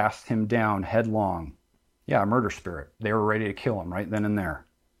might cast him down headlong. Yeah, a murder spirit. They were ready to kill him right then and there,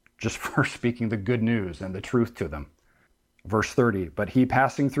 just for speaking the good news and the truth to them. Verse 30, but he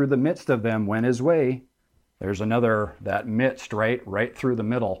passing through the midst of them went his way. There's another, that midst, right through the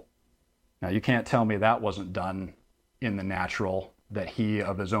middle. Now you can't tell me that wasn't done in the natural, that he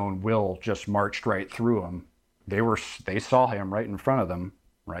of his own will just marched right through them. They saw him right in front of them,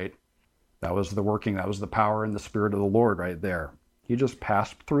 right? That was the working, that was the power and the Spirit of the Lord right there. He just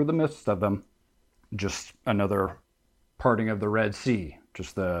passed through the midst of them. Just another parting of the Red Sea,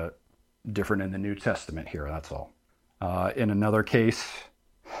 just the different in the New Testament here, that's all. In another case,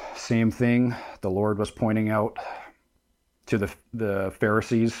 same thing. The Lord was pointing out to the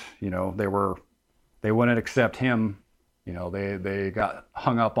Pharisees, they wouldn't accept him. They got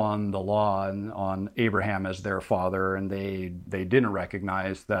hung up on the law and on Abraham as their father, and they didn't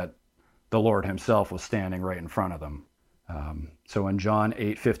recognize that the Lord himself was standing right in front of them. So in John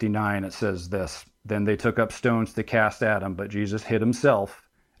 8:59, it says this, "Then they took up stones to cast at him, but Jesus hid himself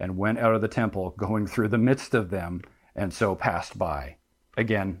and went out of the temple, going through the midst of them, and so passed by."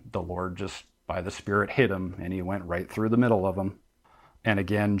 Again, the Lord just by the Spirit hid him, and he went right through the middle of them. And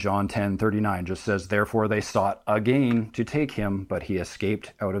again, John 10:39 just says, "Therefore they sought again to take him, but he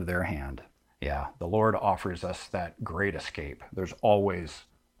escaped out of their hand." Yeah, the Lord offers us that great escape. There's always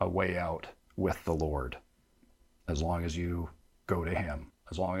a way out with the Lord, as long as you go to him,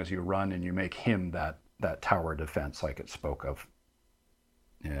 as long as you run and you make him that tower defense like it spoke of.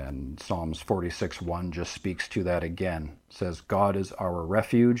 And Psalms 46:1 just speaks to that again. It says, "God is our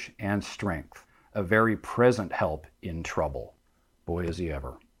refuge and strength, a very present help in trouble." Boy, is he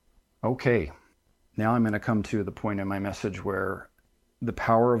ever. Okay, now I'm going to come to the point in my message where the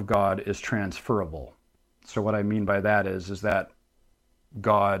power of God is transferable. So what I mean by that is that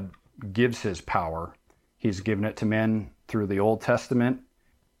God gives his power. He's given it to men through the Old Testament.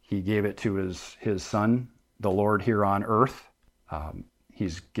 He gave it to his son, the Lord here on earth.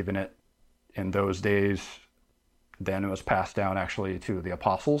 He's given it in those days. Then it was passed down actually to the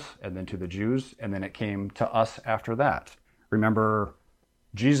apostles and then to the Jews, and then it came to us after that. Remember,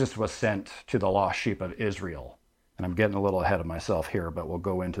 Jesus was sent to the lost sheep of Israel. And I'm getting a little ahead of myself here, but we'll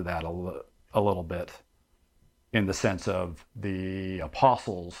go into that a little bit in the sense of the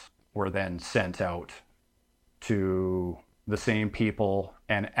apostles were then sent out to the same people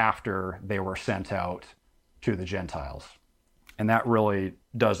and after they were sent out to the Gentiles. And that really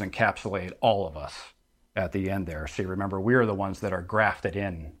does encapsulate all of us at the end there. See, remember, we are the ones that are grafted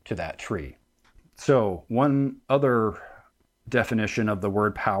in to that tree. So one other definition of the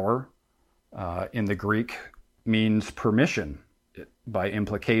word power in the Greek means permission. By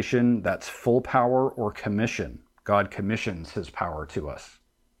implication, that's full power or commission. God commissions his power to us.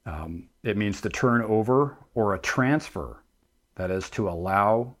 It means to turn over or a transfer. That is to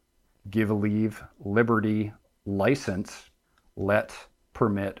allow, give leave, liberty, license, let,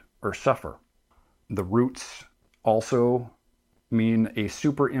 permit, or suffer. The roots also mean a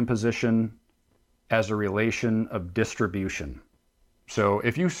superimposition as a relation of distribution. So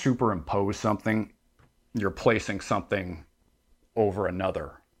if you superimpose something, you're placing something over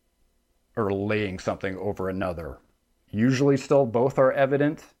another or laying something over another. Usually still both are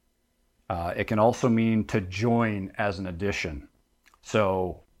evident. It can also mean to join as an addition.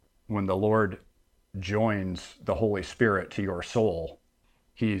 So when the Lord joins the Holy Spirit to your soul,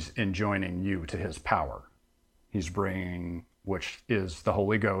 he's enjoining you to his power. He's bringing, which is the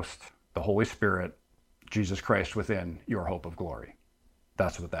Holy Ghost, the Holy Spirit, Jesus Christ within your hope of glory.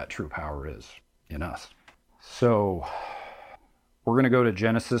 That's what that true power is in us. So we're going to go to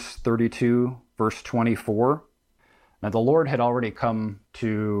Genesis 32, verse 24. Now the Lord had already come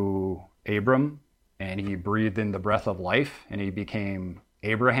to Abram, and he breathed in the breath of life, and he became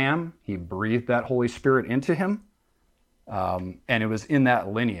Abraham. He breathed that Holy Spirit into him. And it was in that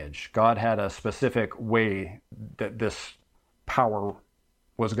lineage. God had a specific way that this power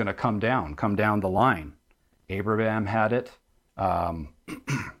was going to come down the line. Abraham had it.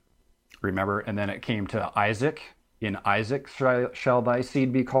 Remember, and then it came to Isaac. In Isaac shall thy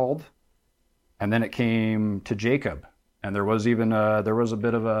seed be called. And then it came to Jacob. And there was even a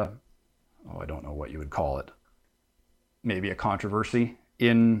bit of a, I don't know what you would call it, maybe a controversy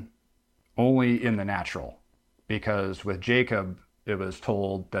only in the natural. Because with Jacob, it was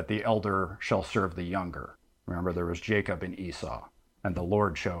told that the elder shall serve the younger. Remember, there was Jacob and Esau, and the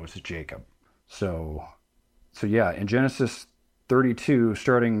Lord chose Jacob. So yeah, in Genesis 32,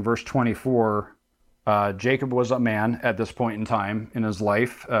 starting verse 24, Jacob was a man at this point in time in his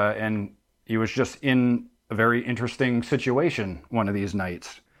life, and he was just in a very interesting situation one of these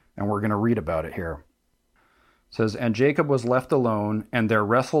nights, and we're going to read about it here. It says, "And Jacob was left alone, and there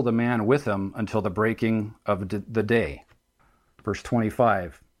wrestled a man with him until the breaking of the day." Verse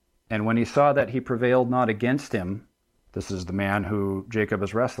 25, "And when he saw that he prevailed not against him," this is the man who Jacob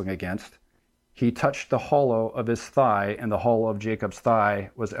is wrestling against, "he touched the hollow of his thigh, and the hollow of Jacob's thigh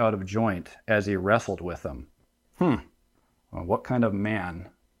was out of joint as he wrestled with him." Well, what kind of man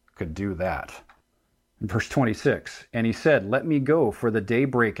could do that? In verse 26, "And he said, Let me go, for the day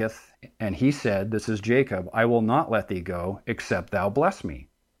breaketh. And he said," this is Jacob, "I will not let thee go, except thou bless me."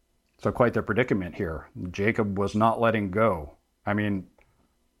 So quite the predicament here. Jacob was not letting go. I mean,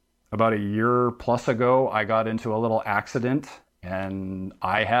 about a year plus ago, I got into a little accident, and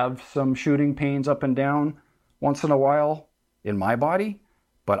I have some shooting pains up and down once in a while in my body,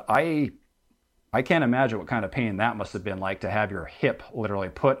 but I can't imagine what kind of pain that must have been like to have your hip literally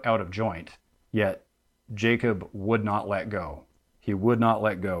put out of joint. Yet Jacob would not let go. He would not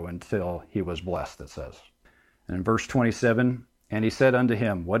let go until he was blessed, it says. And in verse 27, and he said unto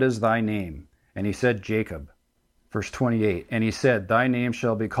him, What is thy name? And he said, Jacob. Verse 28, and he said, Thy name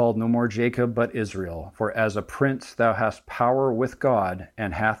shall be called no more Jacob, but Israel, for as a prince thou hast power with God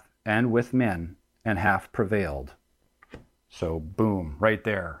and with men, and hath prevailed. So boom, right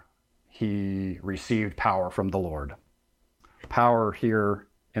there, he received power from the Lord. Power here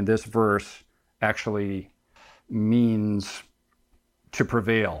in this verse actually means to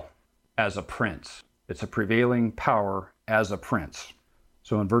prevail as a prince. It's a prevailing power as a prince.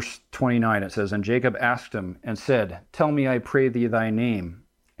 So in verse 29 it says, And Jacob asked him and said, Tell me, I pray thee, thy name.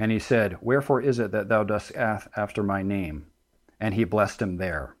 And he said, Wherefore is it that thou dost ask after my name? And he blessed him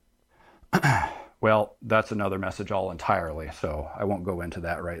there. Well, that's another message all entirely, so I won't go into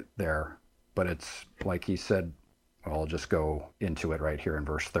that right there. But it's like he said, well, I'll just go into it right here in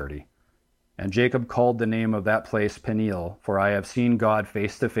verse 30. And Jacob called the name of that place Peniel, for I have seen God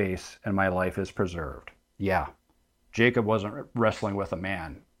face to face, and my life is preserved. Yeah, Jacob wasn't wrestling with a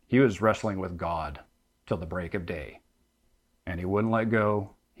man. He was wrestling with God till the break of day. And he wouldn't let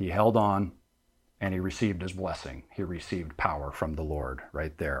go. He held on, and he received his blessing. He received power from the Lord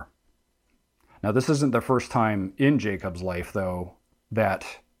right there. Now, this isn't the first time in Jacob's life, though, that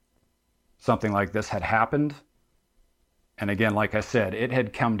something like this had happened. And again, like I said, it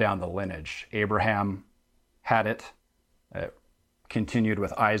had come down the lineage. Abraham had it, continued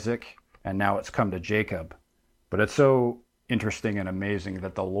with Isaac, and now it's come to Jacob. But it's so interesting and amazing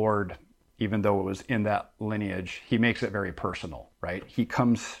that the Lord, even though it was in that lineage, he makes it very personal, right? He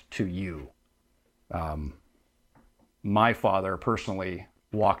comes to you. My father personally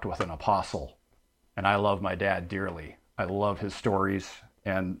walked with an apostle, and I love my dad dearly. I love his stories,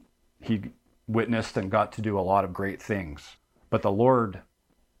 and he witnessed and got to do a lot of great things. But the Lord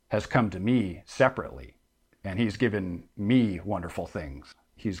has come to me separately, and he's given me wonderful things.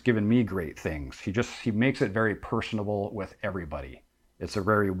 He's given me great things. He makes it very personable with everybody. It's a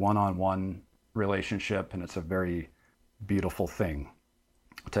very one-on-one relationship, and it's a very beautiful thing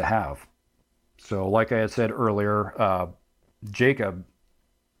to have. So like I had said earlier, Jacob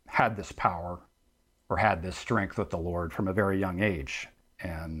had this power, or had this strength with the Lord from a very young age.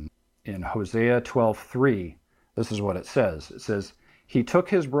 And in Hosea 12:3, this is what it says. It says, He took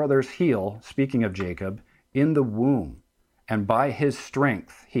his brother's heel, speaking of Jacob, in the womb, and by his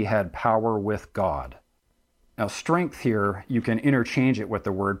strength he had power with God. Now, strength here, you can interchange it with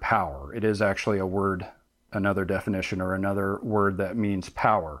the word power. It is actually a word, another definition, or another word that means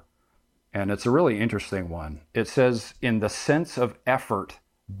power. And it's a really interesting one. It says, in the sense of effort,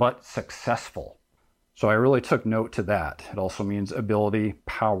 but successful. So I really took note to that. It also means ability,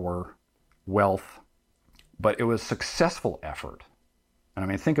 power, wealth, but it was successful effort. And I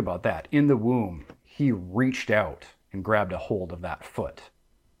mean, think about that. In the womb, he reached out and grabbed a hold of that foot.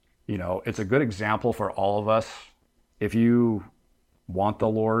 You know, it's a good example for all of us. If you want the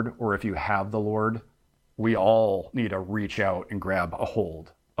Lord, or if you have the Lord, we all need to reach out and grab a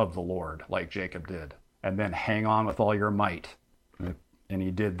hold of the Lord like Jacob did, and then hang on with all your might. And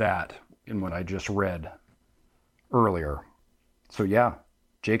he did that in what I just read earlier. So yeah,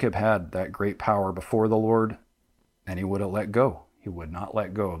 Jacob had that great power before the Lord, and he wouldn't let go. He would not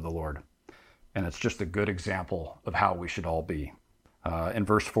let go of the Lord. And it's just a good example of how we should all be. In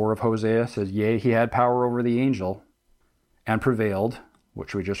verse 4 of Hosea, it says, Yea, he had power over the angel, and prevailed,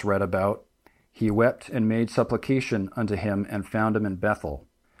 which we just read about. He wept and made supplication unto him, and found him in Bethel.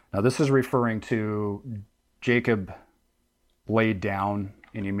 Now this is referring to Jacob laid down,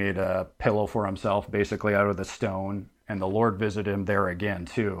 and he made a pillow for himself, basically out of the stone, and the Lord visited him there again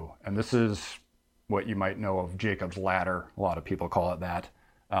too. And this is what you might know of Jacob's ladder. A lot of people call it that.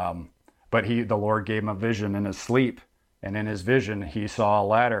 But the Lord gave him a vision in his sleep, and in his vision he saw a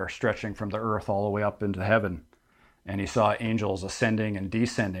ladder stretching from the earth all the way up into heaven. And he saw angels ascending and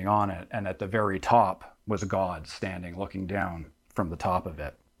descending on it, and at the very top was God standing looking down from the top of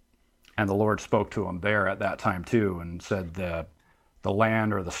it. And the Lord spoke to him there at that time too, and said, the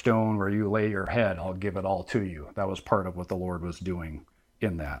land or the stone where you lay your head, I'll give it all to you. That was part of what the Lord was doing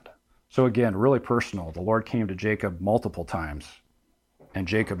in that. So again, really personal. The Lord came to Jacob multiple times, and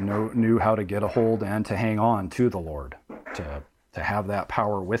Jacob knew how to get a hold and to hang on to the Lord, to have that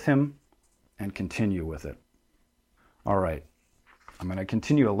power with him and continue with it. All right, I'm going to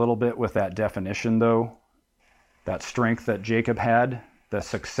continue a little bit with that definition though. That strength that Jacob had, the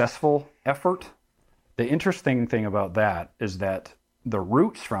successful effort. The interesting thing about that is that the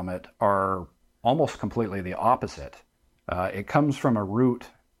roots from it are almost completely the opposite. It comes from a root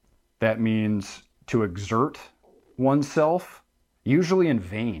that means to exert oneself, usually in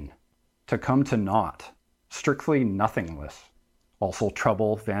vain, to come to naught, strictly nothingness. Also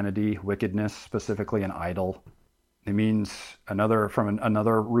trouble, vanity, wickedness, specifically an idol, It means another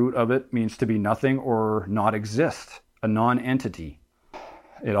root of it means to be nothing or not exist, a non-entity.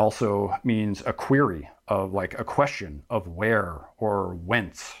 It also means a query of like a question of where or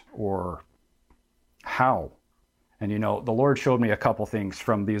whence or how. And the Lord showed me a couple things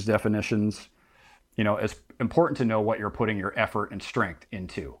from these definitions. It's important to know what you're putting your effort and strength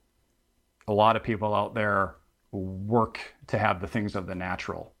into. A lot of people out there work to have the things of the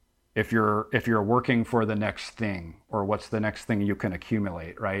natural. If you're working for the next thing, or what's the next thing you can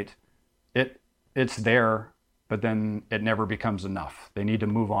accumulate, right? It's there, but then it never becomes enough. They need to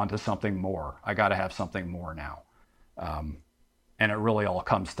move on to something more. I got to have something more now. And it really all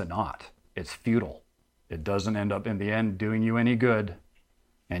comes to naught. It's futile. It doesn't end up in the end doing you any good,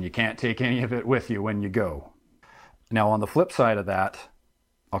 and you can't take any of it with you when you go. Now, on the flip side of that,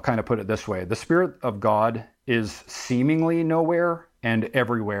 I'll kind of put it this way. The Spirit of God is seemingly nowhere and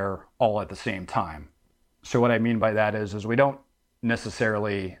everywhere all at the same time. So what I mean by that is we don't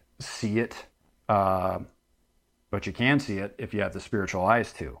necessarily see it, but you can see it if you have the spiritual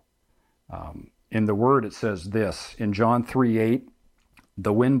eyes to. In the Word it says this, in John 3:8,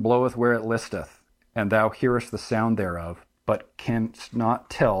 the wind bloweth where it listeth, and thou hearest the sound thereof, but canst not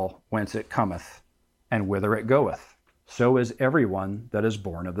tell whence it cometh, and whither it goeth. So is everyone that is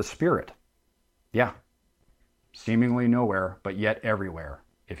born of the Spirit. Yeah, seemingly nowhere, but yet everywhere.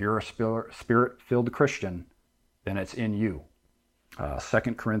 If you're a Spirit-filled Christian, then it's in you.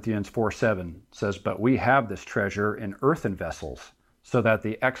 2 Corinthians 4:7 says, but we have this treasure in earthen vessels, so that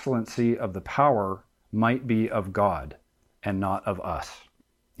the excellency of the power might be of God and not of us.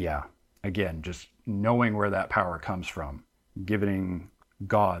 Yeah, again, just knowing where that power comes from, giving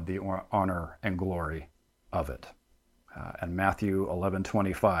God the honor and glory of it. And Matthew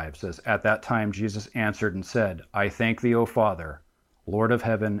 11:25 says, at that time Jesus answered and said, I thank thee, O Father, Lord of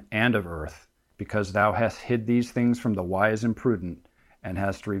heaven and of earth, because thou hast hid these things from the wise and prudent, and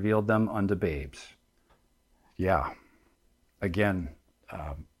hast revealed them unto babes. Yeah, again,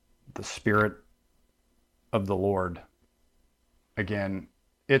 the Spirit of the Lord, again,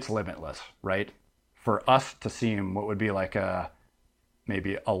 it's limitless, right? For us to seem what would be like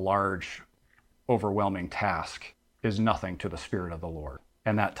maybe a large, overwhelming task is nothing to the Spirit of the Lord.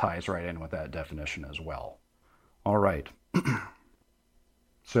 And that ties right in with that definition as well. All right.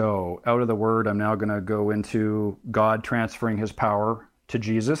 So out of the Word, I'm now going to go into God transferring his power to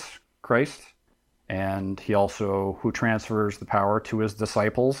Jesus Christ. And he also, who transfers the power to his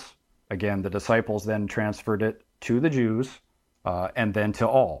disciples. Again, the disciples then transferred it to the Jews and then to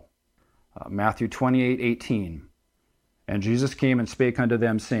all. Matthew 28:18. And Jesus came and spake unto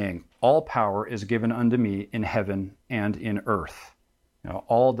them, saying, all power is given unto me in heaven and in earth.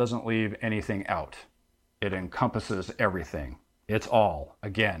 All doesn't leave anything out. It encompasses everything. It's all.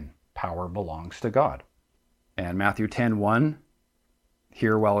 Again, power belongs to God. And Matthew 10:1,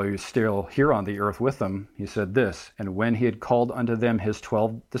 here while he was still here on the earth with them, he said this, and when he had called unto them his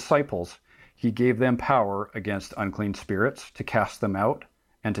 12 disciples, he gave them power against unclean spirits to cast them out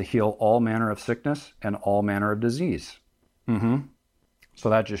and to heal all manner of sickness and all manner of disease. So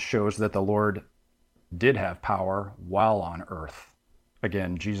that just shows that the Lord did have power while on earth.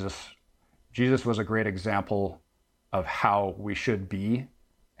 Again, Jesus was a great example of how we should be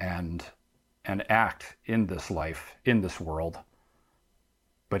and act in this life, in this world.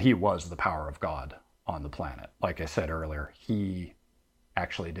 But he was the power of God on the planet. Like I said earlier, he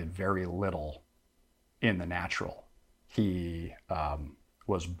actually did very little in the natural. He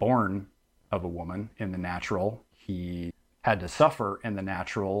was born of a woman in the natural. He had to suffer in the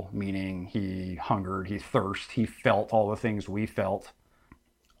natural, meaning he hungered, he thirsted, he felt all the things we felt,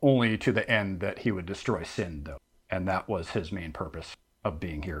 only to the end that he would destroy sin, though. And that was his main purpose of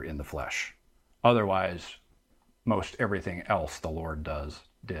being here in the flesh. Otherwise, most everything else the Lord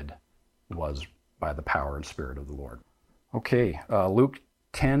did was by the power and Spirit of the Lord. Okay, Luke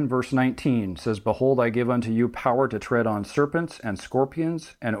 10 verse 19 says, behold, I give unto you power to tread on serpents and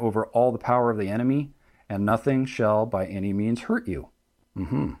scorpions and over all the power of the enemy, and nothing shall by any means hurt you.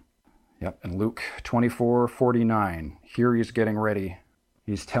 Yep, and Luke 24:49, here he's getting ready.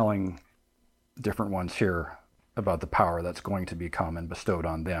 He's telling different ones here about the power that's going to become and bestowed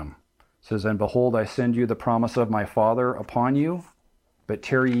on them. It says, and behold, I send you the promise of my Father upon you, but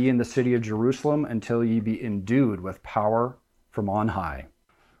tarry ye in the city of Jerusalem until ye be endued with power from on high.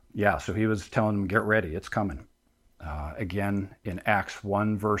 Yeah, so he was telling them, get ready, it's coming. Again, in Acts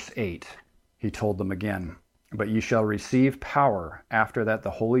 1 verse 8, he told them again, but ye shall receive power after that the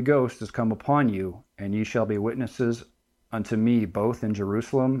Holy Ghost is come upon you, and ye shall be witnesses unto me both in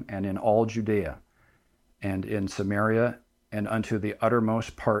Jerusalem and in all Judea, and in Samaria, and unto the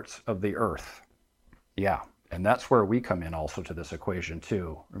uttermost parts of the earth. Yeah, And that's where we come in also to this equation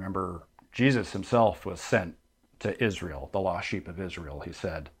too. Remember, Jesus himself was sent to Israel, the lost sheep of Israel, he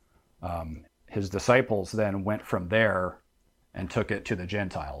said. His disciples then went from there and took it to the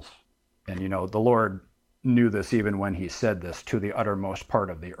Gentiles. And the Lord knew this even when he said this, to the uttermost part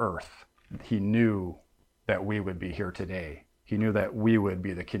of the earth. He knew that we would be here today. He knew that we would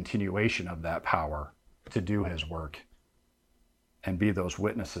be the continuation of that power to do his work and be those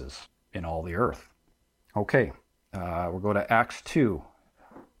witnesses in all the earth. Okay, we'll go to Acts 2,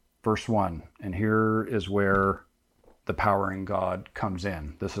 verse 1. And here is where the power in God comes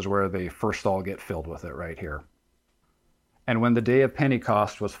in. This is where they first all get filled with it right here. And when the day of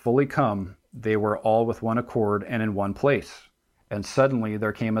Pentecost was fully come, they were all with one accord and in one place. And suddenly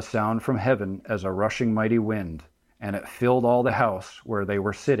there came a sound from heaven as a rushing mighty wind, and it filled all the house where they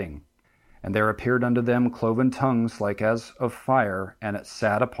were sitting. And there appeared unto them cloven tongues like as of fire, and it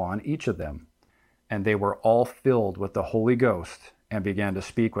sat upon each of them. And they were all filled with the Holy Ghost, and began to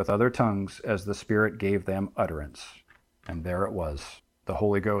speak with other tongues as the Spirit gave them utterance. And there it was. The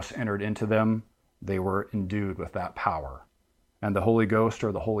Holy Ghost entered into them. They were endued with that power. And the Holy Ghost,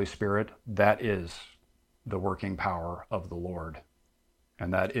 or the Holy Spirit, that is the working power of the Lord.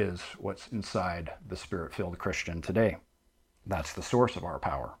 And that is what's inside the Spirit-filled Christian today. That's the source of our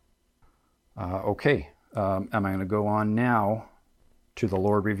power. Okay, am I going to go on now to the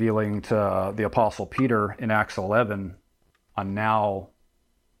Lord revealing to the Apostle Peter in Acts 11, and now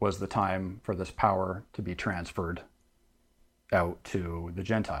was the time for this power to be transferred out to the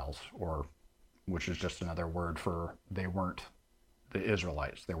Gentiles, or which is just another word for they weren't the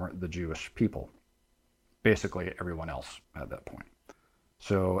Israelites, they weren't the Jewish people. Basically everyone else at that point.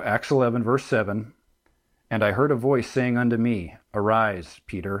 So Acts 11, verse 7, and I heard a voice saying unto me, Arise,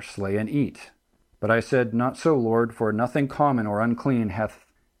 Peter, slay and eat. But I said, Not so, Lord, for nothing common or unclean hath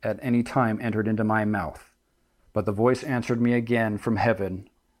at any time entered into my mouth. But the voice answered me again from heaven,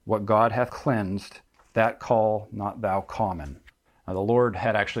 What God hath cleansed, that call not thou common. Now, the Lord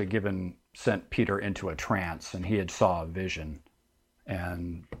had actually sent Peter into a trance, and he had saw a vision.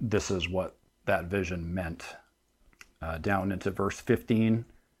 And this is what that vision meant. Down into verse 15,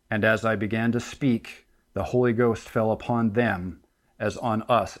 and as I began to speak, the Holy Ghost fell upon them as on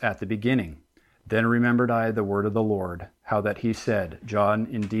us at the beginning. Then remembered I the word of the Lord, how that he said, John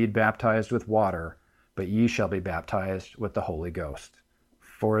indeed baptized with water, but ye shall be baptized with the Holy Ghost.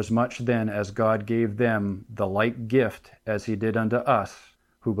 Forasmuch then as God gave them the like gift as he did unto us,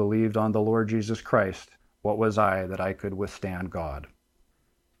 who believed on the Lord Jesus Christ, what was I that I could withstand God?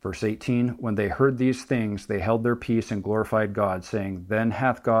 Verse 18, when they heard these things, they held their peace and glorified God, saying, Then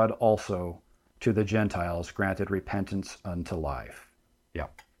hath God also to the Gentiles granted repentance unto life. Yeah.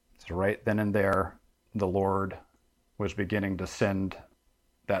 So right then and there, the Lord was beginning to send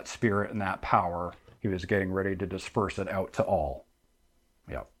that Spirit and that power. He was getting ready to disperse it out to all.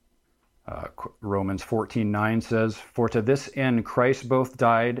 Yeah. Romans 14:9 says, For to this end Christ both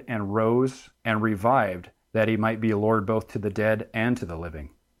died and rose and revived, that he might be Lord both to the dead and to the living.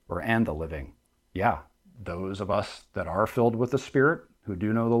 And the living. Yeah, those of us that are filled with the Spirit, who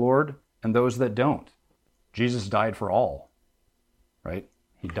do know the Lord, and those that don't. Jesus died for all, right?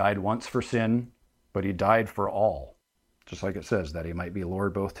 He died once for sin, but he died for all. Just like it says, that he might be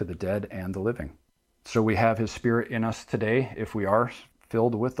Lord both to the dead and the living. So we have his Spirit in us today, if we are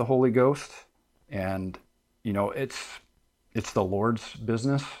filled with the Holy Ghost. And, it's the Lord's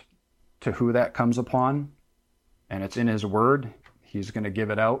business to who that comes upon. And it's in his word. He's going to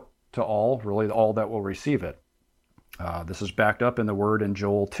give it out to all, really all that will receive it. This is backed up in the word in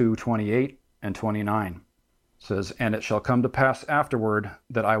Joel 2:28 and 29. It says, And it shall come to pass afterward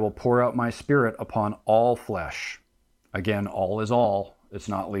that I will pour out my Spirit upon all flesh. Again, all is all. It's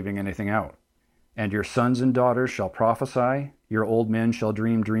not leaving anything out. And your sons and daughters shall prophesy, your old men shall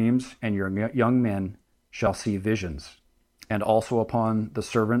dream dreams, and your young men shall see visions. And also upon the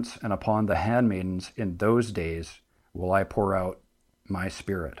servants and upon the handmaidens in those days will I pour out my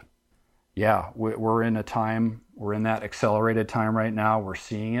Spirit. Yeah, we're in a time, we're in that accelerated time right now. We're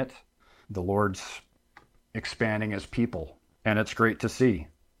seeing it. The Lord's expanding his people, and it's great to see.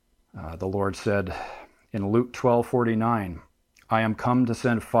 The Lord said in Luke 12:49, I am come to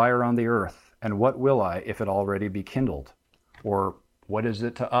send fire on the earth, and what will I if it already be kindled? Or what is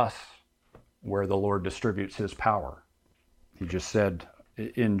it to us where the Lord distributes his power? He just said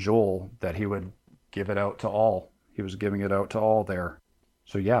in Joel that he would give it out to all. He was giving it out to all there.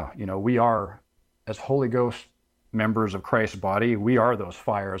 So yeah, we are, as Holy Ghost members of Christ's body, we are those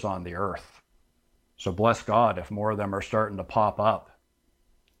fires on the earth. So bless God if more of them are starting to pop up,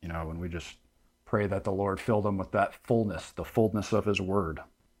 and we just pray that the Lord fill them with that fullness, the fullness of his word.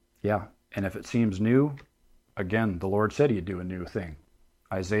 Yeah, and if it seems new, Again, the Lord said he'd do a new thing.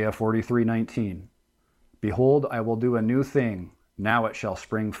 Isaiah 43:19. Behold, I will do a new thing. Now it shall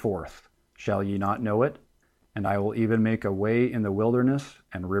spring forth. Shall ye not know it? And I will even make a way in the wilderness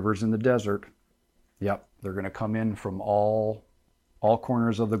and rivers in the desert. Yep, they're going to come in from all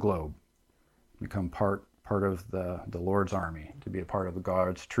corners of the globe, become part of the Lord's army, to be a part of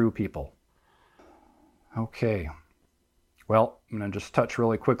God's true people. Okay, well, I'm going to just touch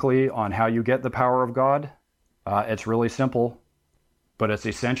really quickly on how you get the power of God. It's really simple, but it's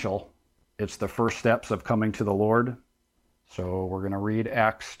essential. It's the first steps of coming to the Lord. So we're going to read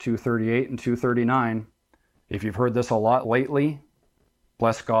Acts 2:38 and 2:39. If you've heard this a lot lately,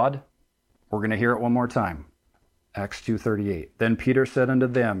 bless God. We're going to hear it one more time. Acts 2:38. Then Peter said unto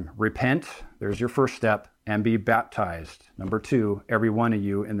them, repent, there's your first step, and be baptized. Number 2, every one of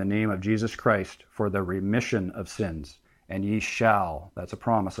you in the name of Jesus Christ for the remission of sins. And ye shall, that's a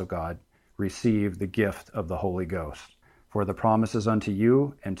promise of God, receive the gift of the Holy Ghost. For the promise is unto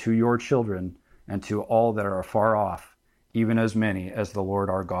you and to your children and to all that are far off, even as many as the Lord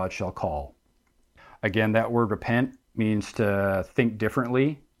our God shall call. Again, that word repent means to think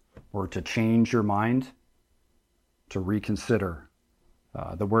differently or to change your mind, to reconsider.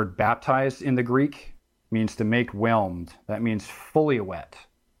 The word baptized in the Greek means to make whelmed. That means fully wet.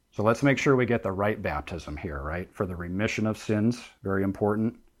 So let's make sure we get the right baptism here, right? For the remission of sins, very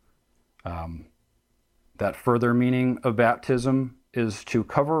important. That further meaning of baptism is to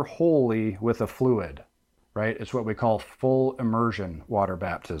cover wholly with a fluid, right? It's what we call full immersion water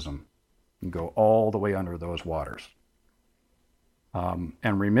baptism. You go all the way under those waters.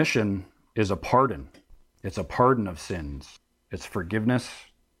 And remission is a pardon. It's a pardon of sins. It's forgiveness.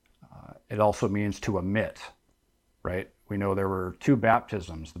 It also means to omit, right? We know there were 2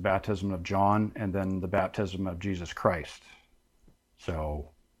 baptisms, the baptism of John and then the baptism of Jesus Christ. So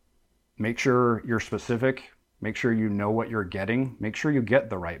make sure you're specific. Make sure you know what you're getting. Make sure you get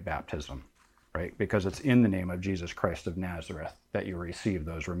the right baptism, right? Because it's in the name of Jesus Christ of Nazareth that you receive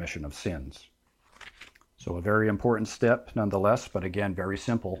those remission of sins. So a very important step nonetheless, but again, very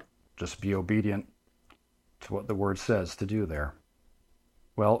simple. Just be obedient to what the Word says to do there.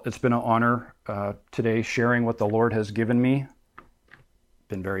 Well, it's been an honor today sharing what the Lord has given me.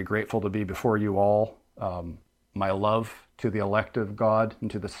 Been very grateful to be before you all. My love to the elect of God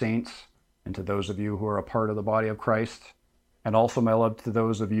and to the saints and to those of you who are a part of the body of Christ, and also my love to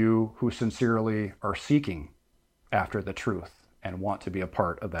those of you who sincerely are seeking after the truth and want to be a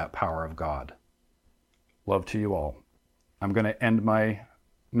part of that power of God. Love to you all. I'm going to end my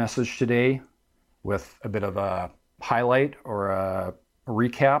message today with a bit of a highlight or a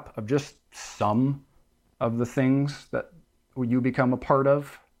recap of just some of the things that you become a part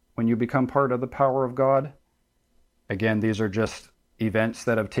of when you become part of the power of God. Again, these are just events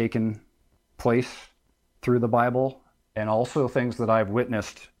that have taken place through the Bible, and also things that I've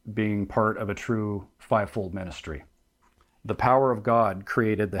witnessed being part of a true fivefold ministry. The power of God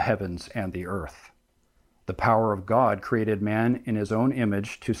created the heavens and the earth. The power of God created man in his own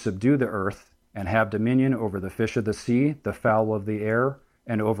image to subdue the earth and have dominion over the fish of the sea, the fowl of the air,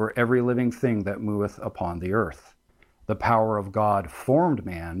 and over every living thing that moveth upon the earth. The power of God formed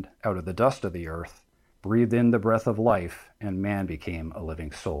man out of the dust of the earth, breathed in the breath of life, and man became a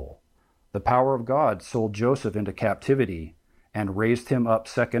living soul. The power of God sold Joseph into captivity and raised him up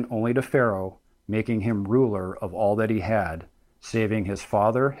second only to Pharaoh, making him ruler of all that he had, saving his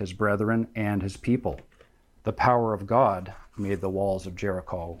father, his brethren, and his people. The power of God made the walls of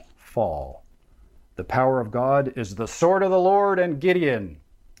Jericho fall. The power of God is the sword of the Lord and Gideon.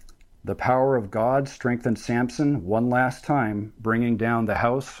 The power of God strengthened Samson one last time, bringing down the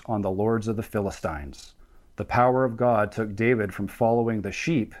house on the lords of the Philistines. The power of God took David from following the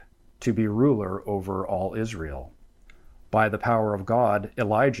sheep to be ruler over all Israel. By the power of God,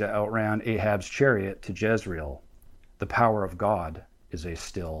 Elijah outran Ahab's chariot to Jezreel. The power of God is a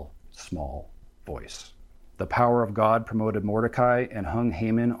still, small voice. The power of God promoted Mordecai and hung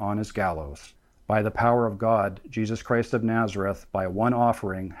Haman on his gallows. By the power of God, Jesus Christ of Nazareth, by one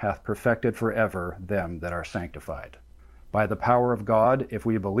offering, hath perfected forever them that are sanctified. By the power of God, if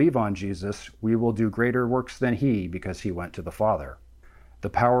we believe on Jesus, we will do greater works than he, because he went to the Father. The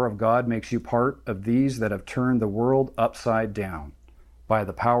power of God makes you part of these that have turned the world upside down. By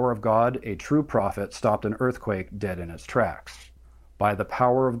the power of God, a true prophet stopped an earthquake dead in its tracks. By the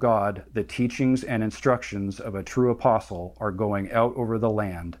power of God, the teachings and instructions of a true apostle are going out over the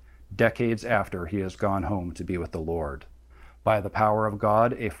land, decades after he has gone home to be with the Lord. By the power of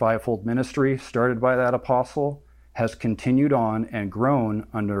God, a fivefold ministry started by that apostle has continued on and grown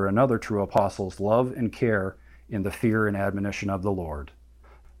under another true apostle's love and care in the fear and admonition of the Lord.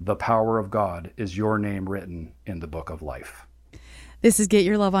 the power of God, is your name written in the book of life. This is Get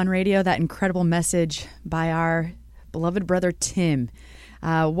Your Love on Radio, that incredible message by our beloved brother Tim.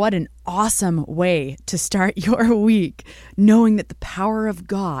 What an awesome way to start your week, knowing that the power of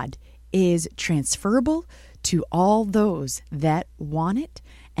God is transferable to all those that want it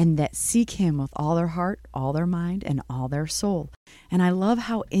and that seek Him with all their heart, all their mind, and all their soul. And I love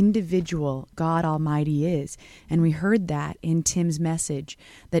how individual God Almighty is. And we heard that in Tim's message,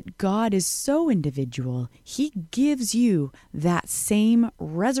 that God is so individual, He gives you that same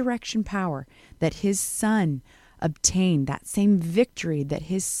resurrection power that His Son obtained, that same victory that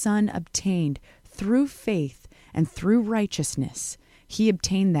His Son obtained through faith and through righteousness. He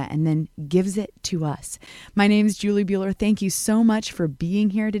obtained that and then gives it to us. My name is Julie Bueller. Thank you so much for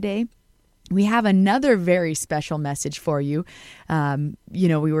being here today. We have another very special message for you.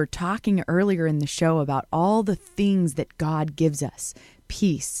 We were talking earlier in the show about all the things that God gives us,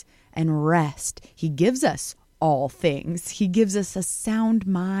 peace and rest. He gives us all things. He gives us a sound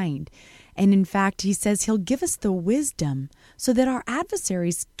mind. And in fact, He says He'll give us the wisdom so that our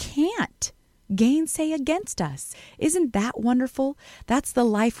adversaries can't gainsay against us. Isn't that wonderful? That's the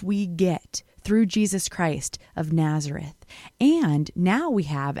life we get through Jesus Christ of Nazareth. And now we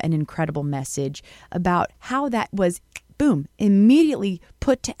have an incredible message about how that was, boom, immediately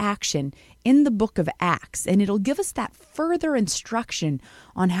put to action in the book of Acts. And it'll give us that further instruction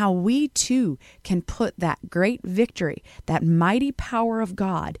on how we too can put that great victory, that mighty power of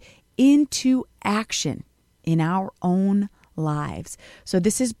God into action in our own lives. So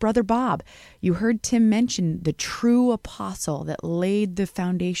this is Brother Bob. You heard Tim mention the true apostle that laid the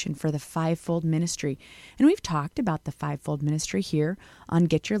foundation for the fivefold ministry. And we've talked about the fivefold ministry here on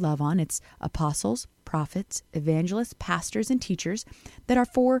Get Your Love On. It's apostles, prophets, evangelists, pastors, and teachers that are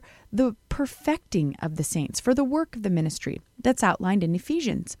for the perfecting of the saints, for the work of the ministry that's outlined in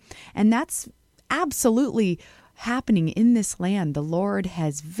Ephesians. And that's absolutely happening in this land. The Lord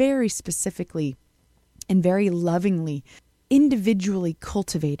has very specifically and very lovingly individually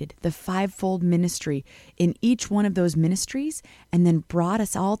cultivated the fivefold ministry in each one of those ministries and then brought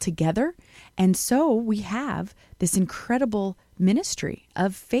us all together. And so we have this incredible ministry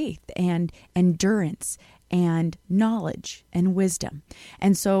of faith and endurance and knowledge and wisdom.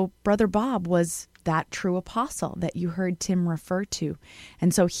 And so Brother Bob was that true apostle that you heard Tim refer to.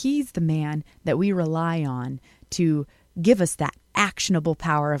 And so he's the man that we rely on to give us that actionable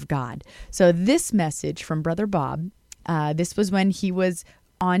power of God. So this message from Brother Bob, this was when he was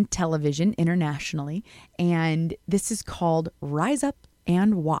on television internationally, and this is called Rise Up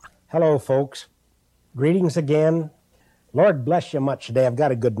and Walk. Hello, folks. Greetings again. Lord bless you much today. I've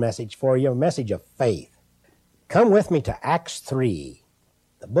got a good message for you, a message of faith. Come with me to Acts 3,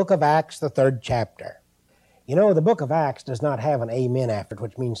 the book of Acts, the 3rd chapter. You know, the book of Acts does not have an amen after it,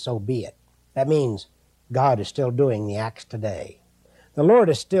 which means so be it. That means God is still doing the acts today. The Lord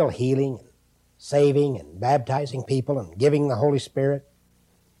is still healing and saving and baptizing people and giving the Holy Spirit,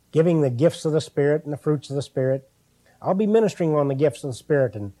 giving the gifts of the Spirit and the fruits of the Spirit. I'll be ministering on the gifts of the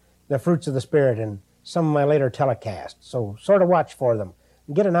Spirit and the fruits of the Spirit in some of my later telecasts, so sort of watch for them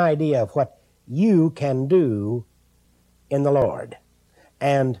and get an idea of what you can do in the Lord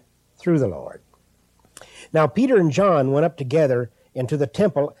and through the Lord. Now, Peter and John went up together into the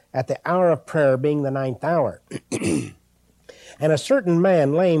temple at the hour of prayer, being the 9th hour. And a certain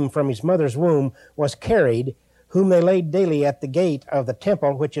man, lame from his mother's womb, was carried, whom they laid daily at the gate of the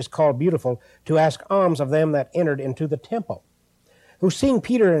temple, which is called Beautiful, to ask alms of them that entered into the temple. Who, seeing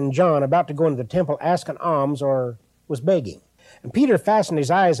Peter and John about to go into the temple, asked an alms, or was begging. And Peter fastened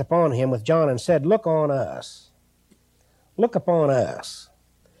his eyes upon him with John and said, Look on us. Look upon us.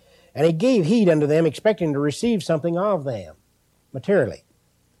 And he gave heed unto them, expecting to receive something of them, materially.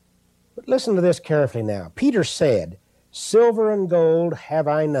 But listen to this carefully now. Peter said, Silver and gold have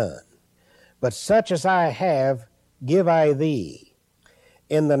I none, but such as I have give I thee.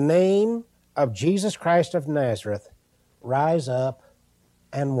 In the name of Jesus Christ of Nazareth, rise up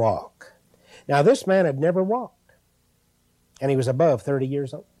and walk. Now this man had never walked, and he was above 30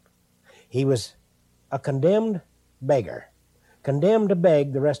 years old. He was a condemned beggar, condemned to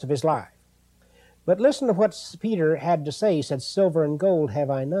beg the rest of his life. But listen to what Peter had to say. He said, Silver and gold have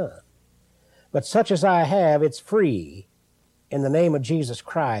I none, but such as I have, it's free. In the name of Jesus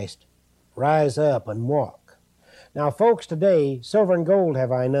Christ, rise up and walk. Now, folks, today, silver and gold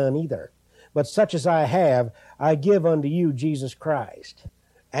have I none either, but such as I have, I give unto you, Jesus Christ,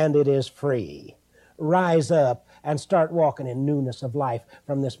 and it is free. Rise up and start walking in newness of life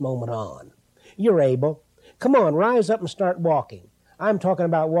from this moment on. You're able. Come on, rise up and start walking. I'm talking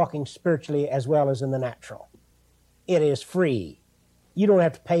about walking spiritually as well as in the natural. It is free. You don't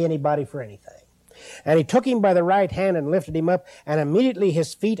have to pay anybody for anything. And he took him by the right hand and lifted him up, and immediately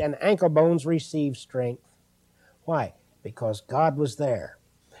his feet and ankle bones received strength. Why? Because God was there.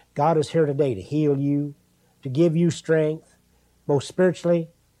 God is here today to heal you, to give you strength, both spiritually,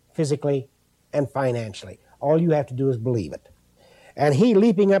 physically, and financially. All you have to do is believe it. And he,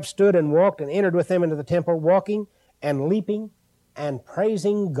 leaping up, stood and walked and entered with them into the temple, walking and leaping and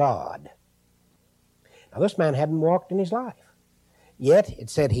praising God. Now, this man hadn't walked in his life. Yet, it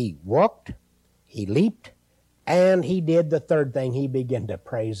said he walked, he leaped, and he did the third thing. He began to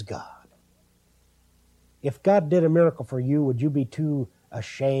praise God. If God did a miracle for you, would you be too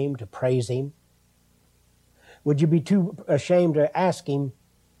ashamed to praise him? Would you be too ashamed to ask him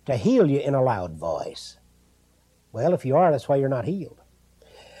to heal you in a loud voice? Well, if you are, that's why you're not healed.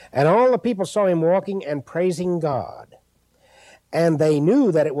 And all the people saw him walking and praising God. And they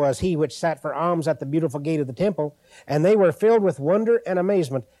knew that it was he which sat for alms at the beautiful gate of the temple, and they were filled with wonder and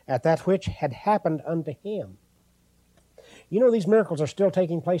amazement at that which had happened unto him. You know, these miracles are still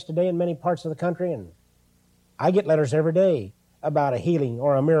taking place today in many parts of the country, and I get letters every day about a healing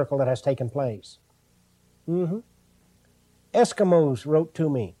or a miracle that has taken place. Eskimos wrote to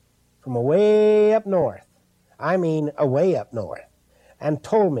me from away up north, away up north, and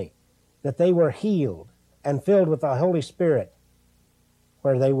told me that they were healed and filled with the Holy Spirit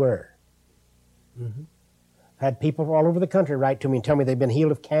where they were. I've had people all over the country write to me and tell me they've been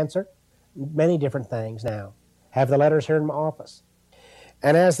healed of cancer, many different things now. Have the letters here in my office.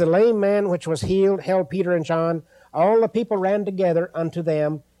 And as the lame man which was healed held Peter and John, all the people ran together unto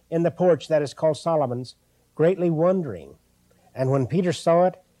them in the porch that is called Solomon's, greatly wondering. And when Peter saw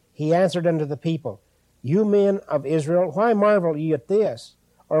it, he answered unto the people, You men of Israel, why marvel ye at this?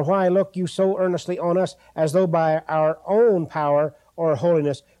 Or why look you so earnestly on us, as though by our own power or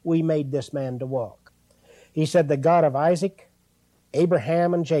holiness we made this man to walk? He said, The God of Isaac,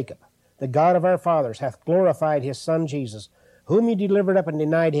 Abraham, and Jacob, the God of our fathers, hath glorified his Son Jesus, whom ye delivered up and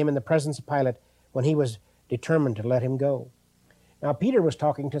denied him in the presence of Pilate, when he was determined to let him go. Now, Peter was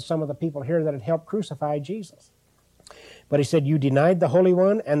talking to some of the people here that had helped crucify Jesus. But he said, You denied the Holy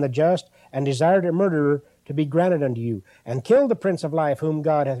One and the just, and desired a murderer to be granted unto you, and killed the Prince of Life, whom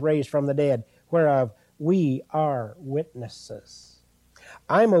God hath raised from the dead, whereof we are witnesses.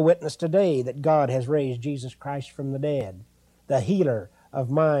 I'm a witness today that God has raised Jesus Christ from the dead, the healer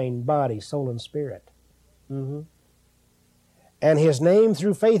of mind, body, soul, and spirit. And his name,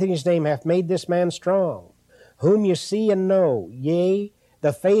 through faith in his name, hath made this man strong, whom you see and know, yea,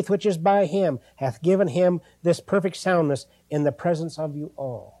 the faith which is by him hath given him this perfect soundness in the presence of you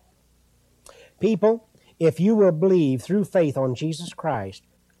all. People, if you will believe through faith on Jesus Christ,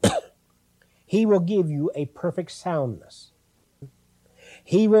 he will give you a perfect soundness.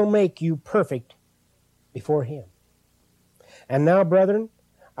 He will make you perfect before him. And now, brethren,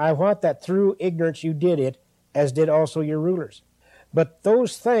 I wot that through ignorance you did it, as did also your rulers. But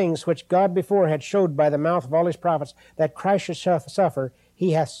those things which God before had showed by the mouth of all his prophets, that Christ should suffer,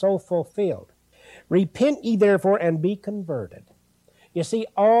 he hath so fulfilled. Repent ye therefore and be converted. You see,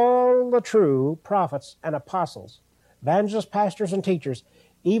 all the true prophets and apostles, evangelists, pastors, and teachers,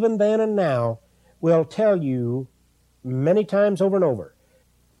 even then and now, will tell you many times over and over,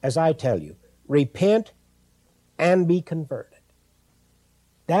 as I tell you, repent and be converted.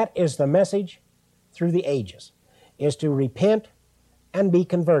 That is the message through the ages, is to repent and be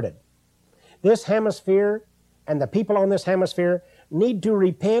converted. This hemisphere and the people on this hemisphere need to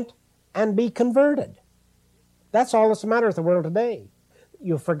repent and be converted. That's all that's the matter with the world today.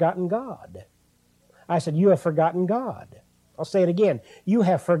 You've forgotten God. I said, you have forgotten God. I'll say it again. You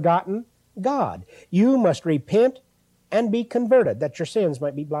have forgotten God. You must repent and be converted, that your sins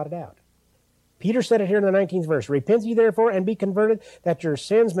might be blotted out. Peter said it here in the 19th verse, Repent ye therefore and be converted, that your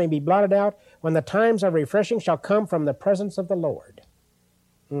sins may be blotted out, when the times of refreshing shall come from the presence of the Lord.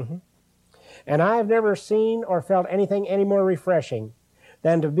 And I've never seen or felt anything any more refreshing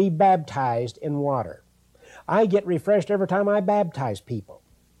than to be baptized in water. I get refreshed every time I baptize people.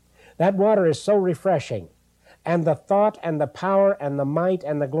 That water is so refreshing, and the thought and the power and the might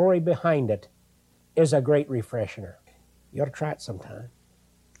and the glory behind it is a great refreshener. You ought to try it sometime.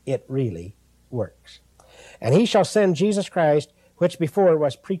 It really works. And he shall send Jesus Christ, which before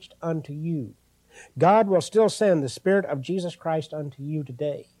was preached unto you. God will still send the Spirit of Jesus Christ unto you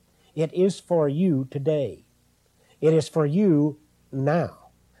today. It is for you today. It is for you now,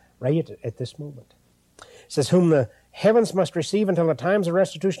 right at this moment. It says, Whom the heavens must receive until the times of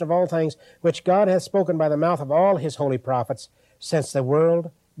restitution of all things, which God hath spoken by the mouth of all his holy prophets since the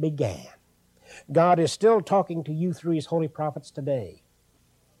world began. God is still talking to you through his holy prophets today.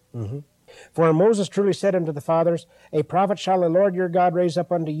 For Moses truly said unto the fathers, A prophet shall the Lord your God raise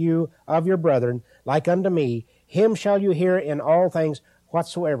up unto you of your brethren, like unto me. Him shall you hear in all things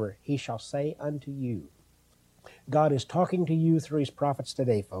whatsoever he shall say unto you. God is talking to you through his prophets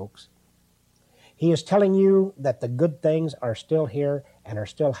today, folks. He is telling you that the good things are still here and are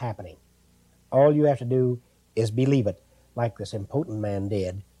still happening. All you have to do is believe it, like this impotent man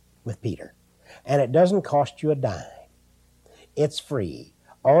did with Peter. And it doesn't cost you a dime. It's free.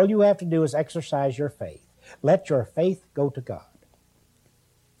 All you have to do is exercise your faith. Let your faith go to God.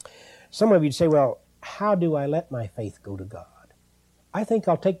 Some of you'd say, well, how do I let my faith go to God? I think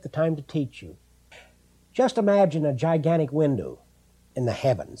I'll take the time to teach you. Just imagine a gigantic window in the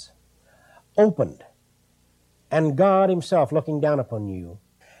heavens, opened, and God himself looking down upon you,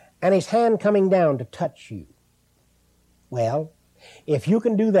 and his hand coming down to touch you. Well, if you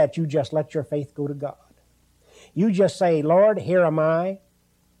can do that, you just let your faith go to God. You just say, Lord, here am I.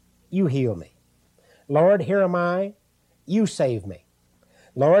 You heal me. Lord, here am I. You save me.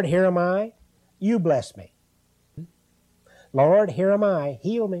 Lord, here am I. You bless me. Lord, here am I.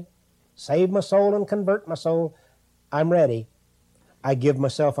 Heal me. Save my soul and convert my soul. I'm ready. I give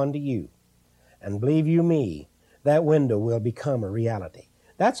myself unto you. And believe you me, that window will become a reality.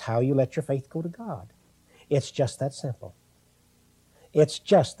 That's how you let your faith go to God. It's just that simple. It's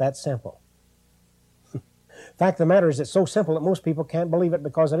just that simple. The fact of the matter is, it's so simple that most people can't believe it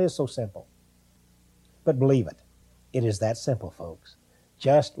because it is so simple. But believe it. It is that simple, folks.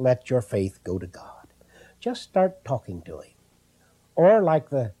 Just let your faith go to God. Just start talking to him. Or, like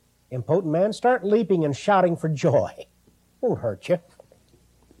the impotent man, start leaping and shouting for joy. Won't hurt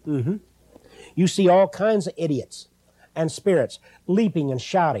you. You see all kinds of idiots and spirits leaping and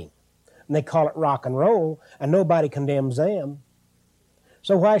shouting. And they call it rock and roll, and nobody condemns them.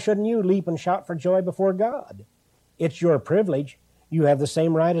 So why shouldn't you leap and shout for joy before God? It's your privilege. You have the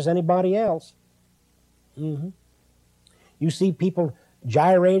same right as anybody else. You see people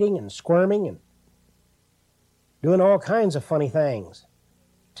gyrating and squirming and doing all kinds of funny things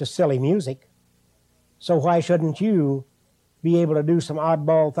to silly music. So why shouldn't you be able to do some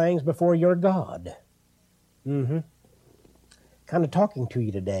oddball things before your God? Kind of talking to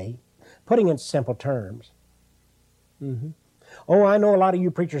you today, putting it in simple terms. Oh, I know a lot of you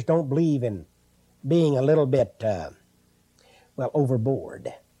preachers don't believe in being a little bit,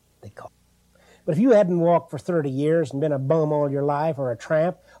 overboard, they call it. But if you hadn't walked for 30 years and been a bum all your life, or a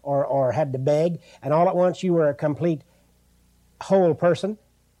tramp, or had to beg, and all at once you were a complete whole person,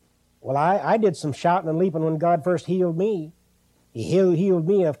 well, I did some shouting and leaping when God first healed me. He healed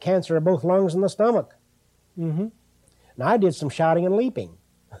me of cancer of both lungs and the stomach. And I did some shouting and leaping.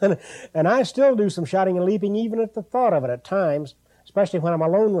 And I still do some shouting and leaping even at the thought of it at times, especially when I'm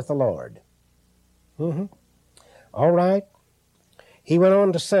alone with the Lord. All right. He went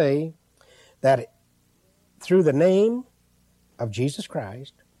on to say that through the name of Jesus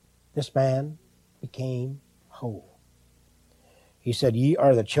Christ, this man became whole. He said, Ye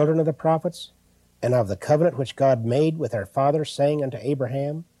are the children of the prophets, and of the covenant which God made with our fathers, saying unto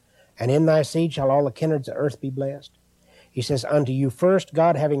Abraham, And in thy seed shall all the kindreds of earth be blessed. He says, Unto you first,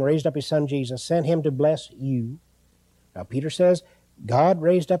 God, having raised up his son Jesus, sent him to bless you. Now Peter says, God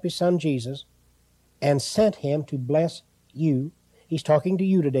raised up his son Jesus and sent him to bless you. He's talking to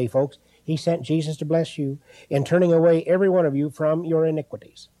you today, folks. He sent Jesus to bless you in turning away every one of you from your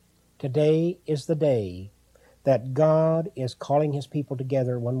iniquities. Today is the day that God is calling his people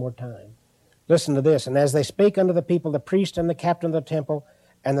together one more time. Listen to this. And as they spake unto the people, the priest and the captain of the temple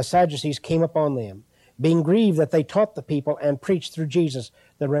and the Sadducees came upon them, being grieved that they taught the people and preached through Jesus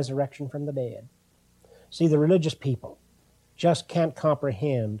the resurrection from the dead. See, the religious people just can't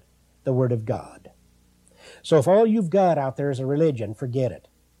comprehend the Word of God. So if all you've got out there is a religion, forget it.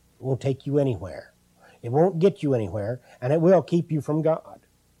 It won't take you anywhere. It won't get you anywhere, and it will keep you from God.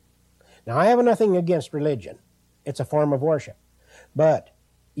 Now, I have nothing against religion. It's a form of worship. But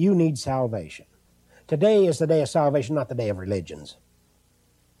you need salvation. Today is the day of salvation, not the day of religions.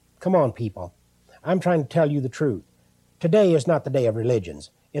 Come on, people. I'm trying to tell you the truth. Today is not the day of religions.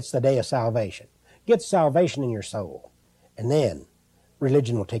 It's the day of salvation. Get salvation in your soul, and then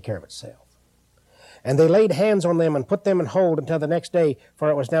religion will take care of itself. And they laid hands on them and put them in hold until the next day, for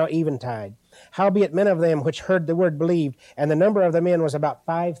it was now eventide. Howbeit many of them which heard the word believed, and the number of the men was about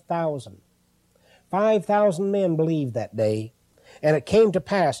 5,000. 5,000 men believed that day. And it came to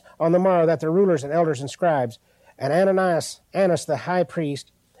pass on the morrow that the rulers and elders and scribes, and Annas the high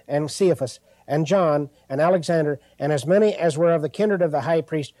priest, and Cephas, and John, and Alexander, and as many as were of the kindred of the high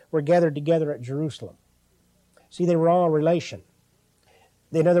priest, were gathered together at Jerusalem. See, they were all relation.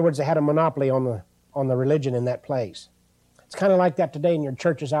 In other words, they had a monopoly on the religion in that place. It's kind of like that today in your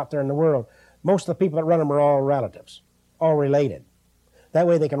churches out there in the world. Most of the people that run them are all relatives, all related. That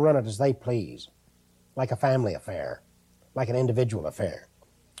way they can run it as they please, like a family affair, like an individual affair.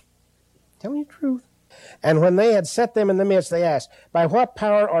 Tell me the truth. And when they had set them in the midst, they asked, by what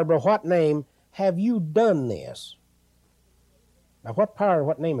power or by what name have you done this? By what power or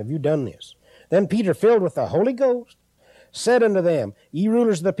what name have you done this? Then Peter, filled with the Holy Ghost, said unto them, ye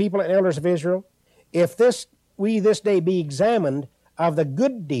rulers of the people and elders of Israel, if we this day be examined of the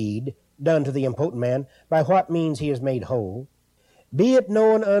good deed done to the impotent man, by what means he is made whole, be it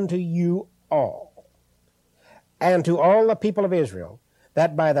known unto you all, and to all the people of Israel,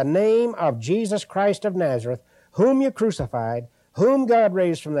 that by the name of Jesus Christ of Nazareth, whom you crucified, whom God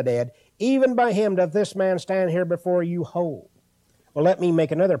raised from the dead, even by him doth this man stand here before you whole. Well, let me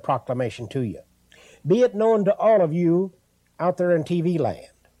make another proclamation to you. Be it known to all of you out there in TV land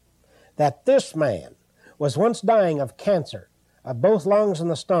that this man was once dying of cancer of both lungs and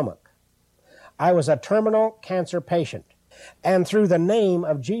the stomach. I was a terminal cancer patient, and through the name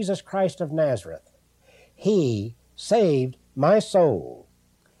of Jesus Christ of Nazareth, he saved my soul,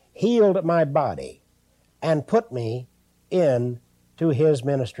 healed my body, and put me into his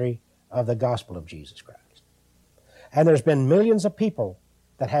ministry of the gospel of Jesus Christ. And there's been millions of people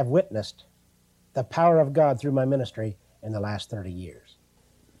that have witnessed the power of God through my ministry in the last 30 years.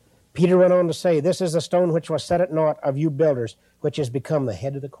 Peter went on to say, this is the stone which was set at naught of you builders, which has become the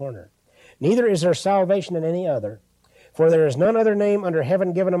head of the corner. Neither is there salvation in any other, for there is none other name under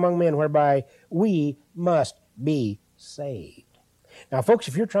heaven given among men whereby we must be saved. Now, folks,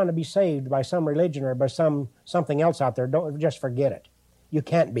 if you're trying to be saved by some religion or by something else out there, don't just forget it. You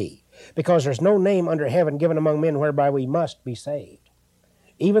can't be, because there's no name under heaven given among men whereby we must be saved.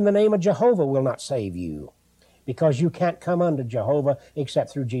 Even the name of Jehovah will not save you, because you can't come unto Jehovah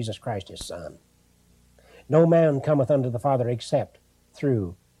except through Jesus Christ, his Son. No man cometh unto the Father except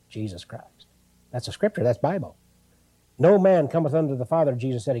through Jesus Christ. That's a scripture, that's Bible. No man cometh unto the Father,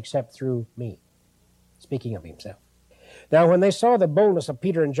 Jesus said, except through me, speaking of himself. Now when they saw the boldness of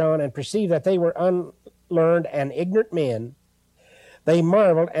Peter and John and perceived that they were unlearned and ignorant men, they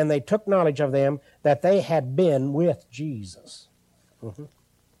marveled, and they took knowledge of them that they had been with Jesus.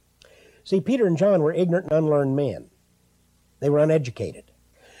 See, Peter and John were ignorant and unlearned men. They were uneducated.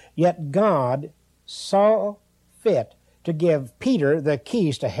 Yet God saw fit to give Peter the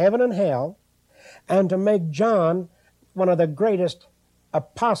keys to heaven and hell, and to make John one of the greatest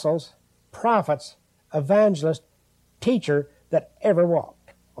apostles, prophets, evangelists, teacher that ever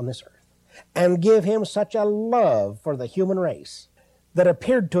walked on this earth, and give him such a love for the human race that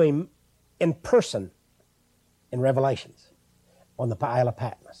appeared to him in person in Revelations on the Isle of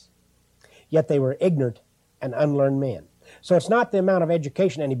Patmos. Yet they were ignorant and unlearned men. So it's not the amount of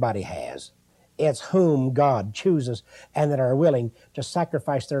education anybody has. It's whom God chooses and that are willing to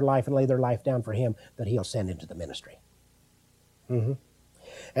sacrifice their life and lay their life down for him that he'll send into the ministry.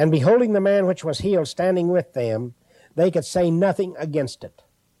 And beholding the man which was healed standing with them, they could say nothing against it.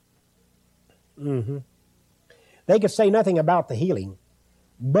 They could say nothing about the healing,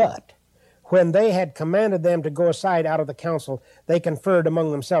 but when they had commanded them to go aside out of the council, they conferred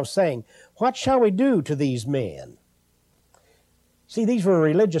among themselves, saying, what shall we do to these men? See, these were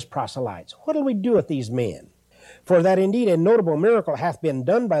religious proselytes. What will we do with these men? For that indeed a notable miracle hath been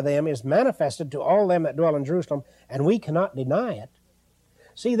done by them is manifested to all them that dwell in Jerusalem, and we cannot deny it.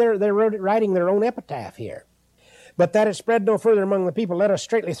 See, they're writing their own epitaph here. But that it spread no further among the people, let us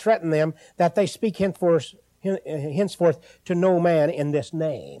straitly threaten them that they speak henceforth to no man in this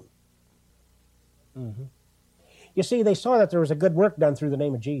name. You see, they saw that there was a good work done through the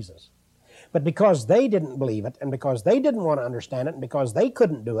name of Jesus. But because they didn't believe it, and because they didn't want to understand it, and because they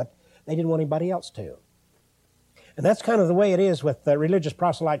couldn't do it, they didn't want anybody else to. And that's kind of the way it is with religious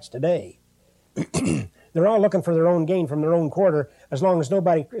proselytes today. They're all looking for their own gain from their own quarter, as long as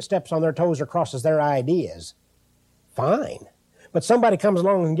nobody steps on their toes or crosses their ideas. Fine. But somebody comes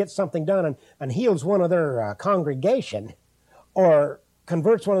along and gets something done and heals one of their congregation, or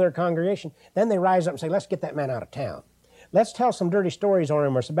converts one of their congregation, then they rise up and say, let's get that man out of town. Let's tell some dirty stories on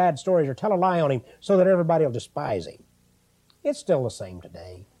him, or some bad stories, or tell a lie on him so that everybody will despise him. It's still the same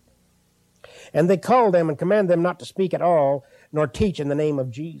today. And they called them and commanded them not to speak at all, nor teach in the name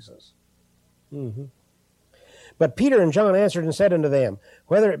of Jesus. But Peter and John answered and said unto them,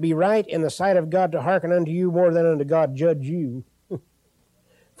 whether it be right in the sight of God to hearken unto you more than unto God judge you.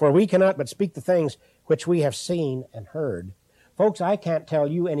 For we cannot but speak the things which we have seen and heard. Folks, I can't tell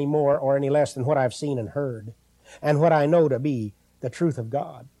you any more or any less than what I've seen and heard, and what I know to be the truth of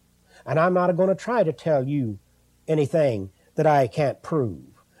God. And I'm not going to try to tell you anything that I can't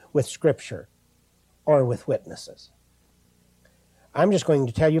prove with Scripture or with witnesses. I'm just going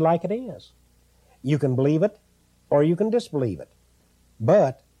to tell you like it is. You can believe it or you can disbelieve it.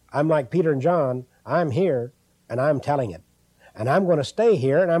 But I'm like Peter and John. I'm here and I'm telling it. And I'm going to stay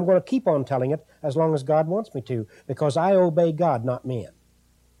here and I'm going to keep on telling it as long as God wants me to, because I obey God, not men.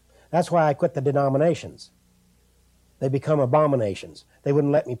 That's why I quit the denominations. They become abominations. They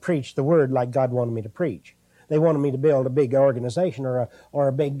wouldn't let me preach the word like God wanted me to preach. They wanted me to build a big organization or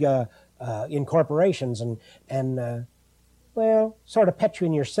a big incorporations and sort of pet you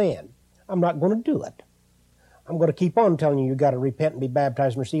in your sin. I'm not going to do it. I'm going to keep on telling you got to repent and be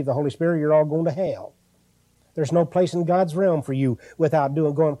baptized and receive the Holy Spirit. You're all going to hell. There's no place in God's realm for you without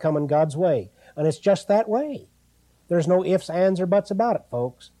coming God's way. And it's just that way. There's no ifs, ands, or buts about it,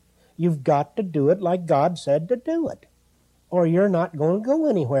 folks. You've got to do it like God said to do it, or you're not going to go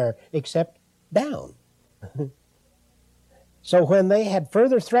anywhere except down. So when they had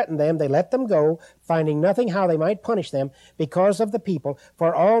further threatened them, they let them go, finding nothing how they might punish them because of the people,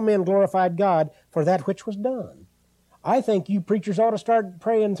 for all men glorified God for that which was done. I think you preachers ought to start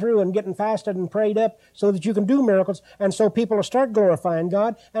praying through and getting fasted and prayed up so that you can do miracles, and so people will start glorifying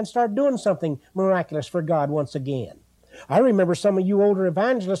God and start doing something miraculous for God once again. I remember some of you older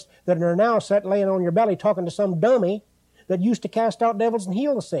evangelists that are now set laying on your belly talking to some dummy that used to cast out devils and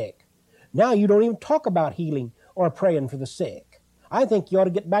heal the sick. Now you don't even talk about healing or praying for the sick. I think you ought to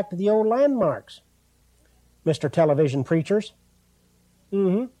get back to the old landmarks, Mr. Television preachers.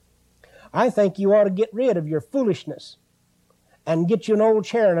 I think you ought to get rid of your foolishness and get you an old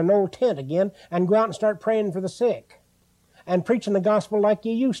chair and an old tent again and go out and start praying for the sick and preaching the gospel like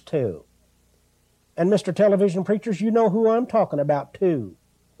you used to. And Mr. Television preachers, you know who I'm talking about too.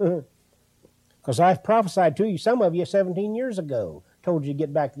 Because I've prophesied to you, some of you 17 years ago, told you to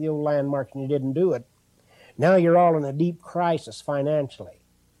get back to the old landmarks and you didn't do it. Now you're all in a deep crisis financially.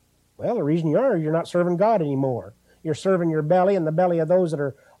 Well, the reason you're not serving God anymore. You're serving your belly and the belly of those that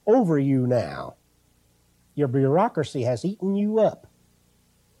are over you now. Your bureaucracy has eaten you up.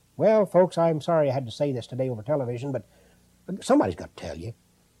 Well, folks, I'm sorry I had to say this today over television, but somebody's got to tell you.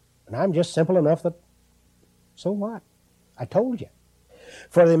 And I'm just simple enough that, so what? I told you.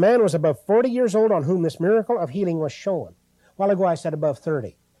 For the man was above 40 years old on whom this miracle of healing was shown. A while ago I said above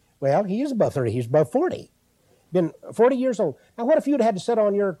 30. Well, he is above 30. He's above 40. Been 40 years old. Now, what if you'd had to sit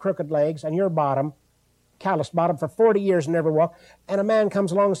on your crooked legs and your bottom, calloused bottom, for 40 years and never walk, and a man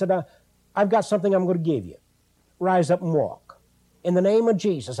comes along and said, I've got something I'm going to give you. Rise up and walk. In the name of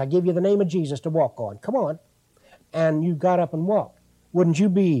Jesus, I give you the name of Jesus to walk on. Come on. And you got up and walked. Wouldn't you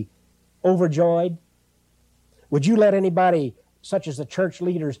be overjoyed? Would you let anybody, such as the church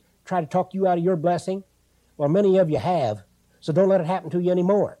leaders, try to talk you out of your blessing? Well, many of you have, so don't let it happen to you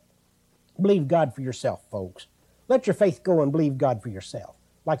anymore. Believe God for yourself, folks. Let your faith go and believe God for yourself,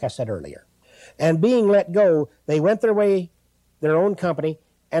 like I said earlier. And being let go, they went their way, their own company,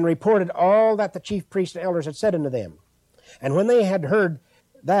 and reported all that the chief priests and elders had said unto them. And when they had heard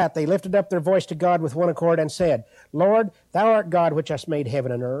that, they lifted up their voice to God with one accord and said, Lord, thou art God which hast made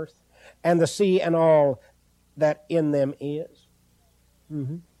heaven and earth, and the sea and all that in them is.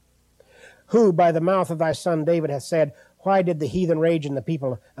 Who by the mouth of thy son David hath said, why did the heathen rage and the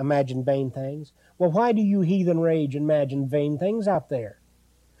people imagine vain things? Well, why do you heathen rage and imagine vain things out there?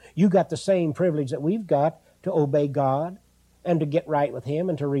 You got the same privilege that we've got to obey God and to get right with Him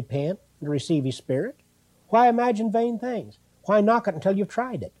and to repent and to receive His Spirit. Why imagine vain things? Why knock it until you've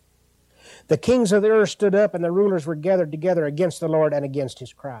tried it? The kings of the earth stood up and the rulers were gathered together against the Lord and against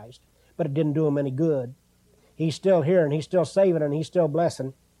His Christ. But it didn't do Him any good. He's still here and He's still saving and He's still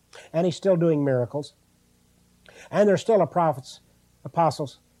blessing and He's still doing miracles. And there's still prophets,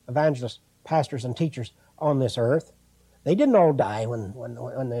 apostles, evangelists, pastors, and teachers on this earth. They didn't all die when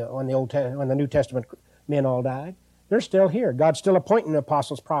the New Testament men all died. They're still here. God's still appointing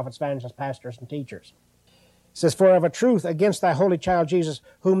apostles, prophets, evangelists, pastors, and teachers. It says, for of a truth against thy holy child Jesus,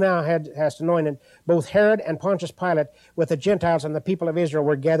 whom thou hast anointed, both Herod and Pontius Pilate with the Gentiles and the people of Israel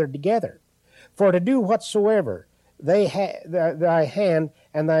were gathered together, for to do whatsoever thy hand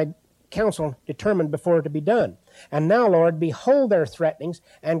and thy counsel determined before to be done. And now, Lord, behold their threatenings,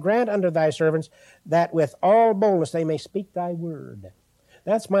 and grant unto thy servants that with all boldness they may speak thy word.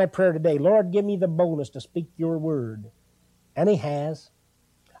 That's my prayer today. Lord, give me the boldness to speak your word. And He has.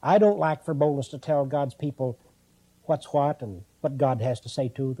 I don't lack for boldness to tell God's people what's what and what God has to say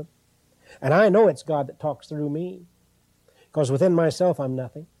to them. And I know it's God that talks through me, because within myself I'm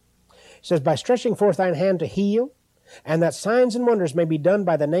nothing. It says, by stretching forth thine hand to heal, and that signs and wonders may be done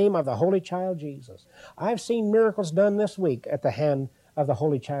by the name of the Holy Child Jesus. I've seen miracles done this week at the hand of the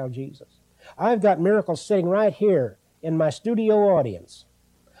Holy Child Jesus. I've got miracles sitting right here in my studio audience.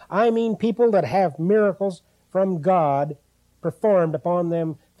 I mean people that have miracles from God performed upon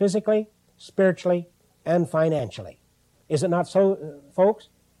them physically, spiritually, and financially. Is it not so, folks?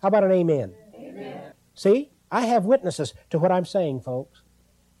 How about an amen? Amen. See, I have witnesses to what I'm saying, folks.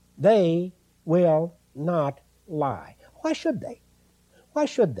 They will not lie. Why should they? Why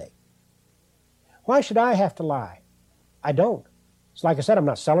should they? Why should I have to lie? I don't. It's like I said, I'm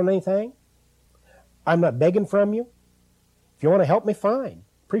not selling anything. I'm not begging from you. If you want to help me, fine.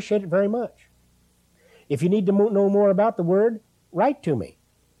 Appreciate it very much. If you need to know more about the Word, write to me.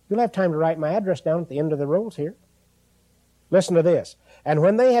 You'll have time to write my address down at the end of the rolls here. Listen to this. And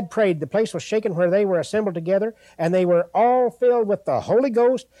when they had prayed, the place was shaken where they were assembled together, and they were all filled with the Holy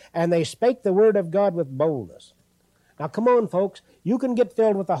Ghost, and they spake the word of God with boldness. Now come on, folks. You can get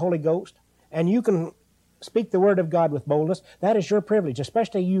filled with the Holy Ghost, and you can speak the word of God with boldness. That is your privilege,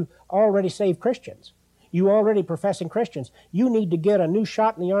 especially you already saved Christians. You already professing Christians. You need to get a new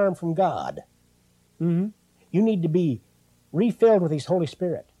shot in the arm from God. You need to be refilled with His Holy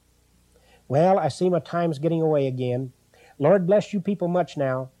Spirit. Well, I see my time's getting away again. Lord bless you people much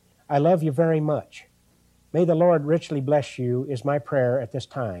now. I love you very much. May the Lord richly bless you is my prayer at this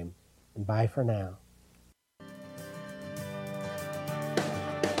time. And bye for now.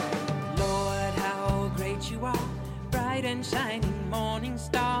 Lord, how great you are, bright and shining morning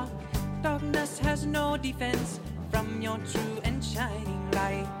star. Darkness has no defense from your true and shining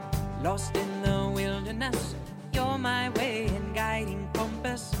light. Lost in the wilderness, you're my way and guiding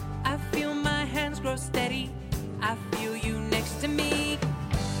compass. I feel my hands grow steady, I feel you next to me.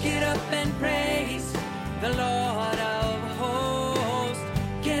 Get up and praise the Lord of hosts.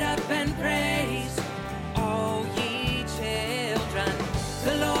 Get up and praise, all ye children.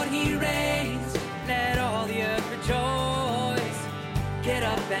 The Lord, He reigns, let all the earth rejoice. Get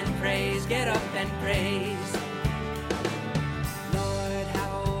up and praise, get up and praise. Lord,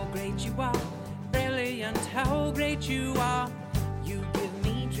 how great you are, brilliant, how great you are. You give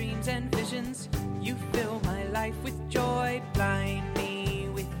me dreams and visions, you fill my life with joy. Blind me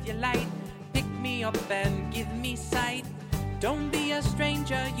with your light, pick me up and give me sight. Don't be a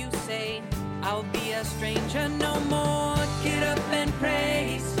stranger, you say, I'll be a stranger no more. Get up and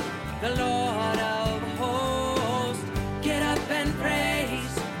praise the Lord of hosts. Get up and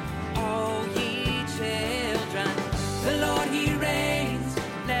praise, all ye children. The Lord, He reigns,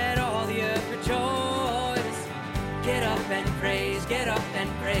 let all the earth rejoice. Get up and praise, get up and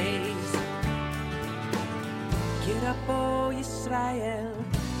praise. Get up, O Israel,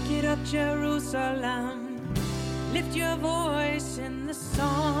 get up, Jerusalem. Lift your voice in the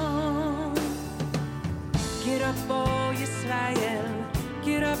song. Get up, O Israel,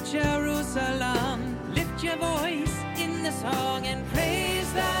 get up, Jerusalem. Lift your voice in the song and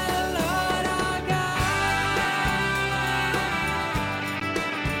praise the Lord our God.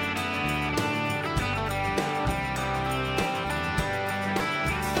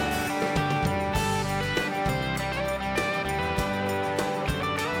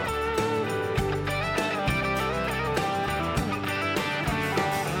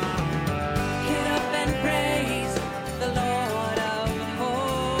 Get up and praise the Lord of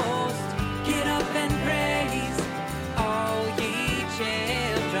hosts. Get up and praise, all ye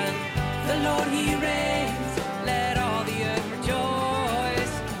children. The Lord, He reigns, let all the earth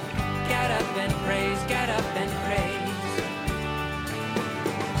rejoice. Get up and praise, get up and praise.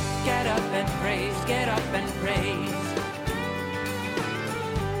 Get up and praise, get up and praise.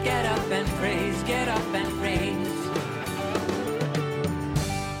 Get up and praise, get up and praise.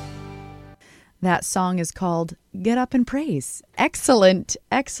 That song is called Get Up and Praise. Excellent,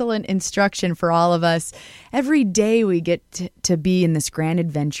 excellent instruction for all of us. Every day we get to be in this grand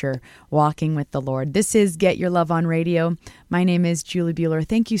adventure, walking with the Lord. This is Get Your Love on Radio. My name is Julie Bueller.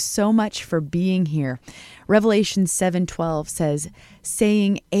 Thank you so much for being here. Revelation 7:12 says,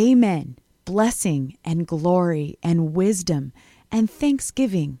 saying, Amen, blessing and glory and wisdom and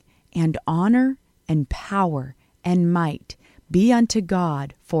thanksgiving and honor and power and might be unto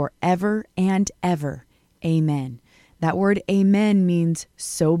God forever and ever. Amen. That word amen means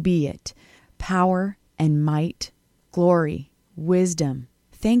so be it. Power and might, glory, wisdom,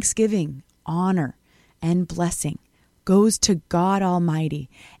 thanksgiving, honor, and blessing goes to God Almighty.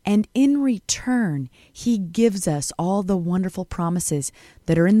 And in return, He gives us all the wonderful promises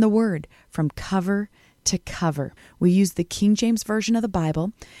that are in the Word from cover to cover. We use the King James Version of the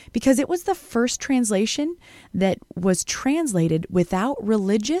Bible because it was the first translation that was translated without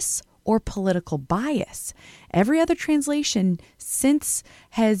religious or political bias. Every other translation since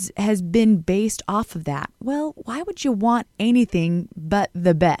has been based off of that. Well, why would you want anything but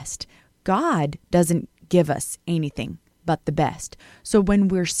the best? God doesn't give us anything but the best. So when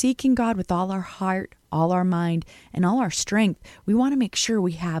we're seeking God with all our heart, all our mind, and all our strength, we want to make sure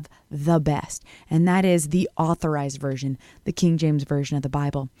we have the best. And that is the authorized version, the King James Version of the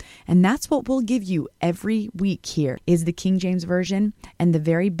Bible. And that's what we'll give you every week here, is the King James Version, and the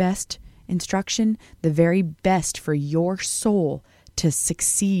very best instruction, the very best for your soul to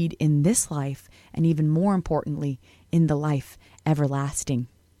succeed in this life, and even more importantly, in the life everlasting.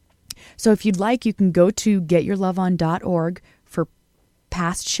 So if you'd like, you can go to getyourloveon.org for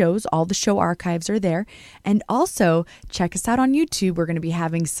past shows. All the show archives are there. And also check us out on YouTube. We're going to be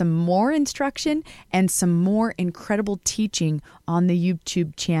having some more instruction and some more incredible teaching on the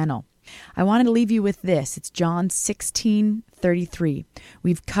YouTube channel. I wanted to leave you with this. It's John 16:33.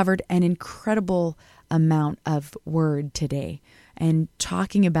 We've covered an incredible amount of word today, and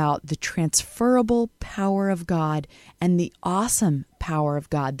talking about the transferable power of God and the awesome power of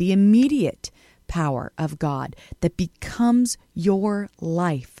God, the immediate power of God that becomes your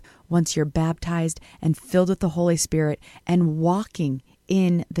life once you're baptized and filled with the Holy Spirit and walking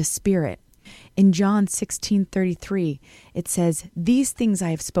in the Spirit. In John 16:33, it says, "These things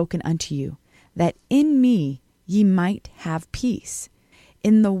I have spoken unto you, that in me ye might have peace.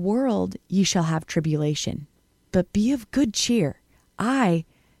 In the world ye shall have tribulation, but be of good cheer. I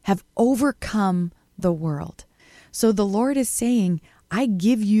have overcome the world." So the Lord is saying, I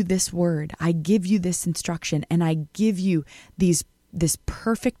give you this word, I give you this instruction, and I give you this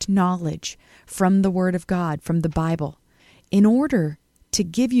perfect knowledge from the Word of God, from the Bible, in order to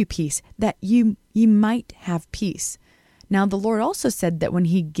give you peace, that you might have peace. Now the Lord also said that when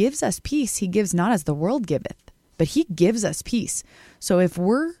He gives us peace, He gives not as the world giveth, but He gives us peace. So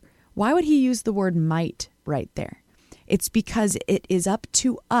why would He use the word might right there? It's because it is up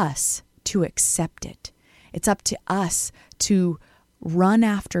to us to accept it. It's up to us to run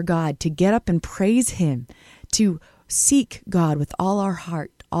after God, to get up and praise Him, to seek God with all our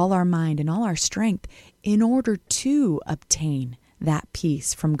heart, all our mind, and all our strength in order to obtain that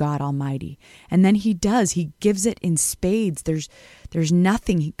peace from God Almighty. And then He does. He gives it in spades. There's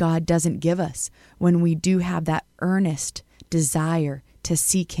nothing God doesn't give us when we do have that earnest desire to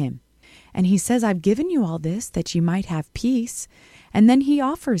seek Him. And He says, I've given you all this that you might have peace. And then He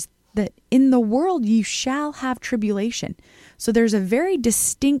offers that in the world you shall have tribulation. So there's a very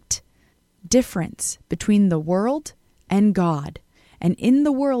distinct difference between the world and God. And in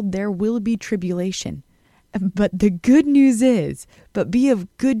the world there will be tribulation. But the good news is, but be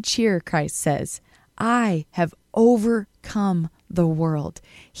of good cheer, Christ says, I have overcome the world.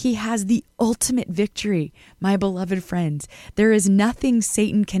 He has the ultimate victory, my beloved friends. There is nothing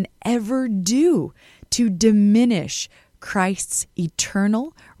Satan can ever do to diminish Christ's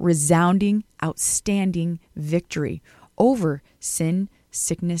eternal, resounding, outstanding victory over sin,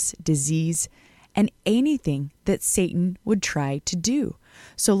 sickness, disease, and anything that Satan would try to do.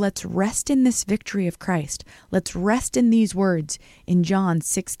 So let's rest in this victory of Christ. Let's rest in these words in John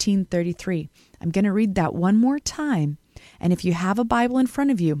 16:33. I'm going to read that one more time. And if you have a Bible in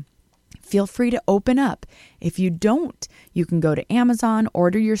front of you, feel free to open up. If you don't, you can go to Amazon,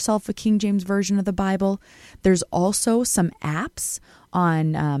 order yourself a King James Version of the Bible. There's also some apps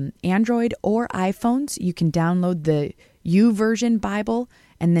on Android or iPhones. You can download the YouVersion Bible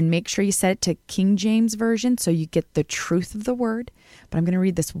and then make sure you set it to King James Version so you get the truth of the word. But I'm going to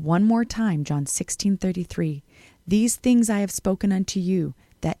read this one more time, John 16:33. These things I have spoken unto you,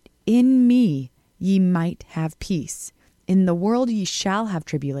 that in me ye might have peace. In the world ye shall have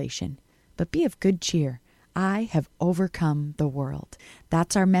tribulation, but be of good cheer. I have overcome the world.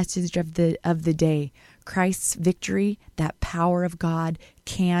 That's our message of the day. Christ's victory, that power of God,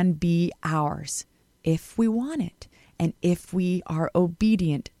 can be ours if we want it and if we are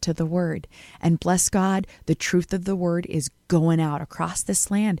obedient to the word. And bless God, the truth of the word is going out across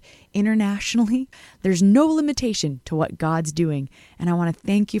this land internationally. There's no limitation to what God's doing. And I want to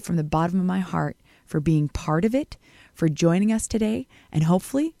thank you from the bottom of my heart for being part of it, for joining us today, and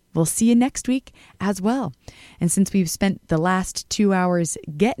hopefully we'll see you next week as well. And since we've spent the last 2 hours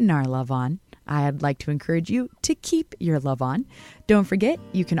getting our love on, I'd like to encourage you to keep your love on. Don't forget,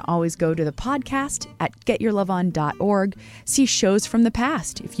 you can always go to the podcast at getyourloveon.org, see shows from the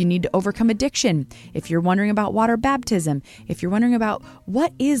past. If you need to overcome addiction, if you're wondering about water baptism, if you're wondering about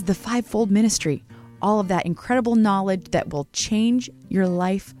what is the fivefold ministry, all of that incredible knowledge that will change your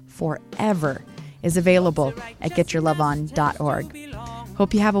life forever is available at getyourloveon.org.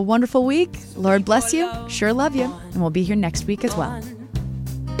 Hope you have a wonderful week. Lord bless you. Sure love you. And we'll be here next week as well.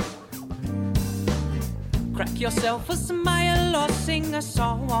 Crack yourself a smile or sing a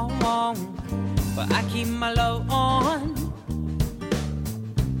song, but I keep my love on.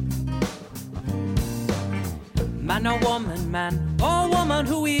 Man or woman, man or woman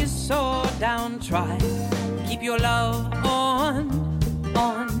who is so downtrodden, keep your love on.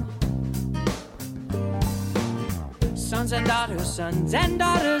 Sons and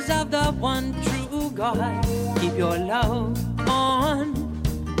daughters of the one true God, keep your love on.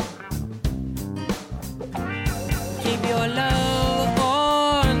 Keep your love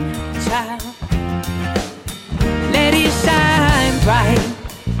on, child. Let it shine bright,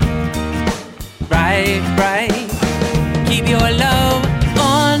 bright, bright. Keep your love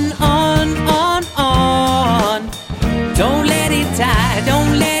on. Don't let it die,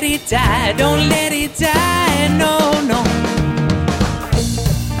 don't let it die, don't let it die, no, no.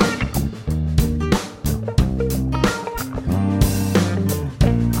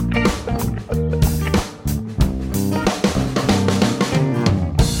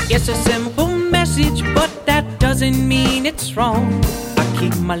 It's a simple message, but that doesn't mean it's wrong. I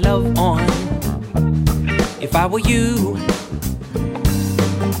keep my love on. If I were you,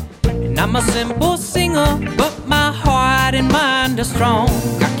 and I'm a simple singer, but my heart and mind are strong.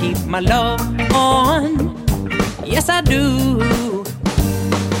 I keep my love on. Yes, I do.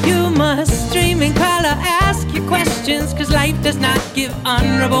 You must dream in color, ask your questions, 'cause life does not give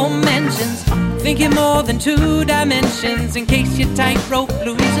honorable mentions. Thinking more than 2 dimensions, in case your tightrope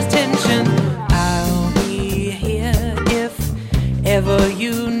loses tension. I'll be here if ever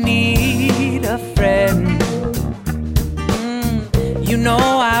you need a friend. You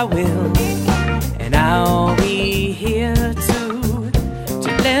know I will, and I'll be here to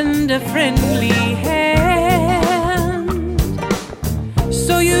lend a friendly hand.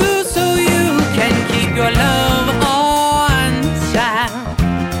 So you can keep your love on, child.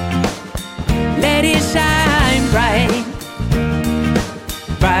 Let it shine bright,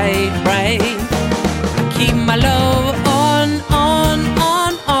 bright, bright. Keep my love on.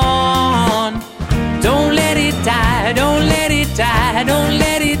 Don't let it die, don't let it die, don't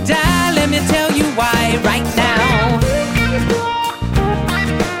let it die. Let me tell you why right now.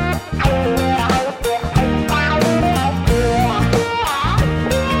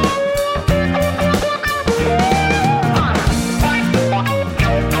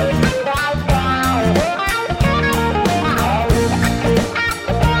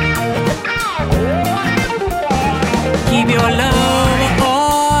 Keep your love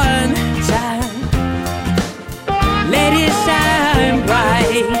on, child. Let it shine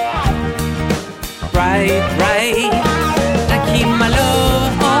bright, bright, bright. I keep my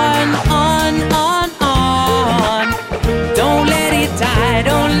love on. Don't let it die,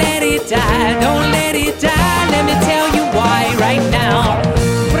 don't let it die, don't let it die.